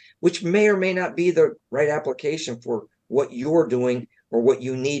done, which may or may not be the right application for what you're doing or what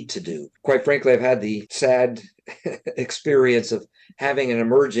you need to do. Quite frankly, I've had the sad experience of having an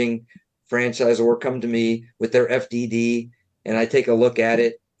emerging franchisor come to me with their FDD, and I take a look at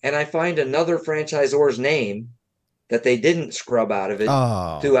it and I find another franchisor's name that they didn't scrub out of it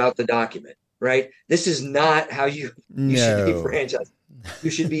throughout the document, right? This is not how you should be franchised.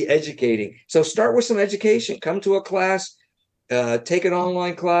 You should be educating. So start with some education. Come to a class, take an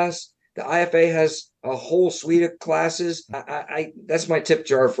online class. The IFA has a whole suite of classes. That's my tip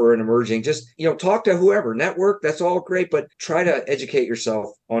jar for an emerging. Just, talk to whoever, network, that's all great, but try to educate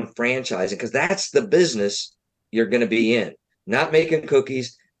yourself on franchising, because that's the business you're going to be in. Not making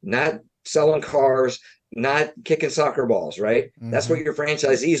cookies, not selling cars, not kicking soccer balls, right? Mm-hmm. That's what your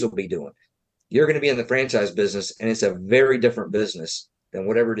franchisees will be doing. You're going to be in the franchise business, and it's a very different business than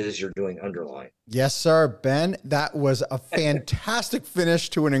whatever it is you're doing underlying. Yes, sir. Ben, that was a fantastic finish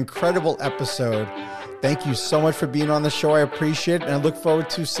to an incredible episode. Thank you so much for being on the show. I appreciate it, and I look forward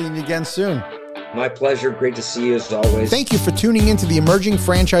to seeing you again soon. My pleasure. Great to see you as always. Thank you for tuning into the Emerging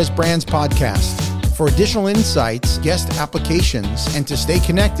Franchise Brands podcast. For additional insights, guest applications, and to stay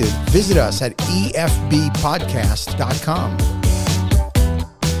connected, visit us at efbpodcast.com.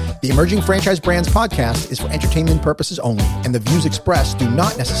 The Emerging Franchise Brands podcast is for entertainment purposes only, and the views expressed do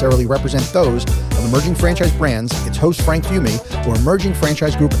not necessarily represent those of Emerging Franchise Brands, its host Frank Fumey, or Emerging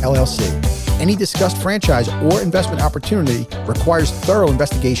Franchise Group, LLC. Any discussed franchise or investment opportunity requires thorough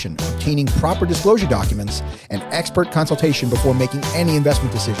investigation, obtaining proper disclosure documents, and expert consultation before making any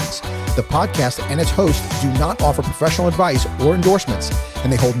investment decisions. The podcast and its host do not offer professional advice or endorsements,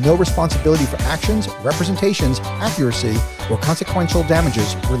 and they hold no responsibility for actions, representations, accuracy, or consequential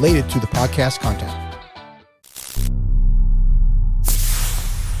damages related to the podcast content.